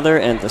Father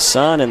and the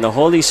Son and the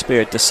Holy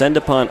Spirit descend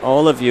upon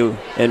all of you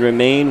and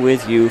remain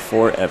with you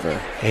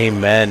forever.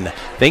 Amen.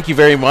 Thank you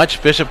very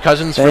much, Bishop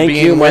Cozzens, for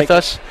being with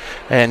us.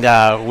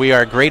 And we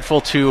are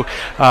grateful to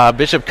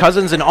Bishop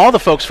Cozzens and all the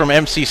folks from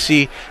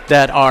MCC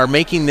that are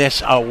making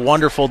this a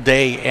wonderful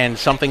day and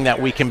something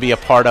that we can be a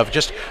part of.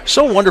 Just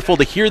so wonderful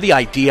to hear the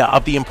idea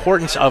of the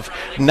importance of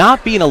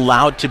not being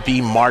allowed to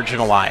be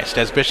marginalized,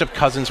 as Bishop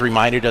Cozzens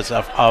reminded us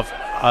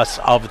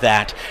of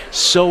that.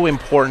 So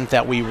important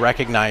that we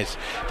recognize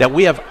that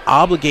we have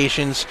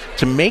obligations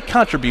to make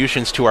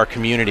contributions to our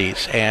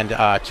communities and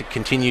to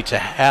continue to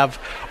have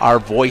our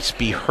voice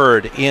be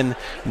heard in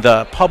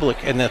the public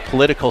and the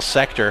political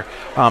sector.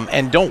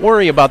 And don't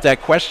worry about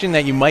that question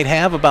that you might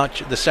have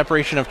about the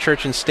separation of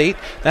church and state.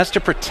 That's to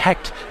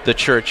protect the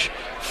church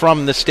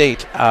from the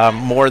state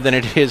more than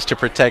it is to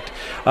protect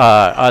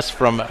us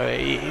from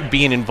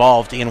being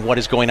involved in what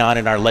is going on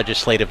in our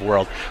legislative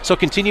world. So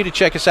continue to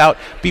check us out.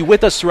 Be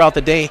with us throughout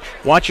the day.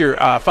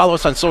 Follow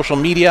us on social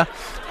media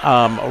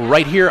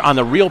right here on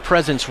the Real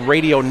Presence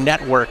Radio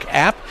Network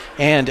app.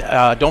 And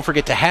don't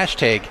forget to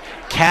hashtag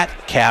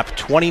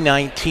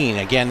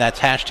CatCap2019. Again, that's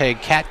hashtag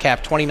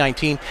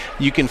CatCap2019.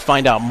 You can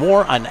find out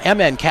more on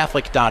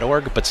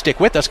mncatholic.org, but stick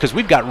with us because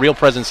we've got Real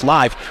Presence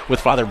Live with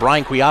Father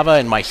Brian Cuiava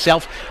and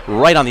myself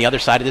right on the other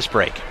side of this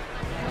break.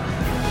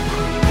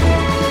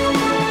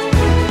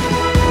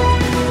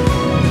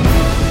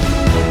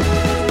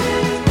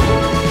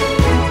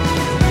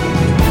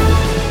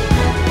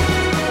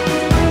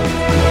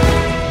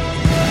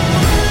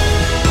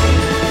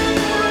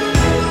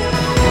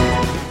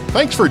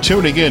 Thanks for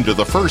tuning in to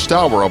the first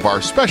hour of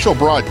our special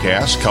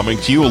broadcast coming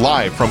to you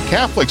live from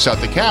Catholics at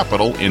the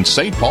Capitol in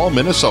St. Paul,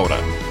 Minnesota.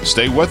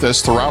 Stay with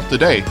us throughout the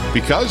day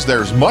because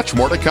there's much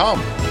more to come,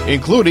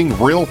 including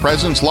Real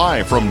Presence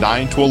Live from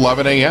 9 to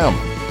 11 a.m.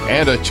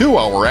 and a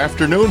 2-hour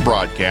afternoon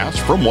broadcast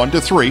from 1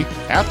 to 3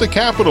 at the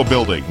Capitol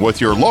Building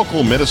with your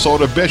local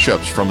Minnesota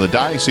bishops from the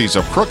Diocese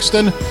of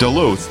Crookston,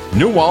 Duluth,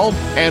 New Ulm,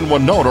 and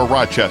Winona,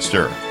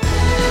 Rochester.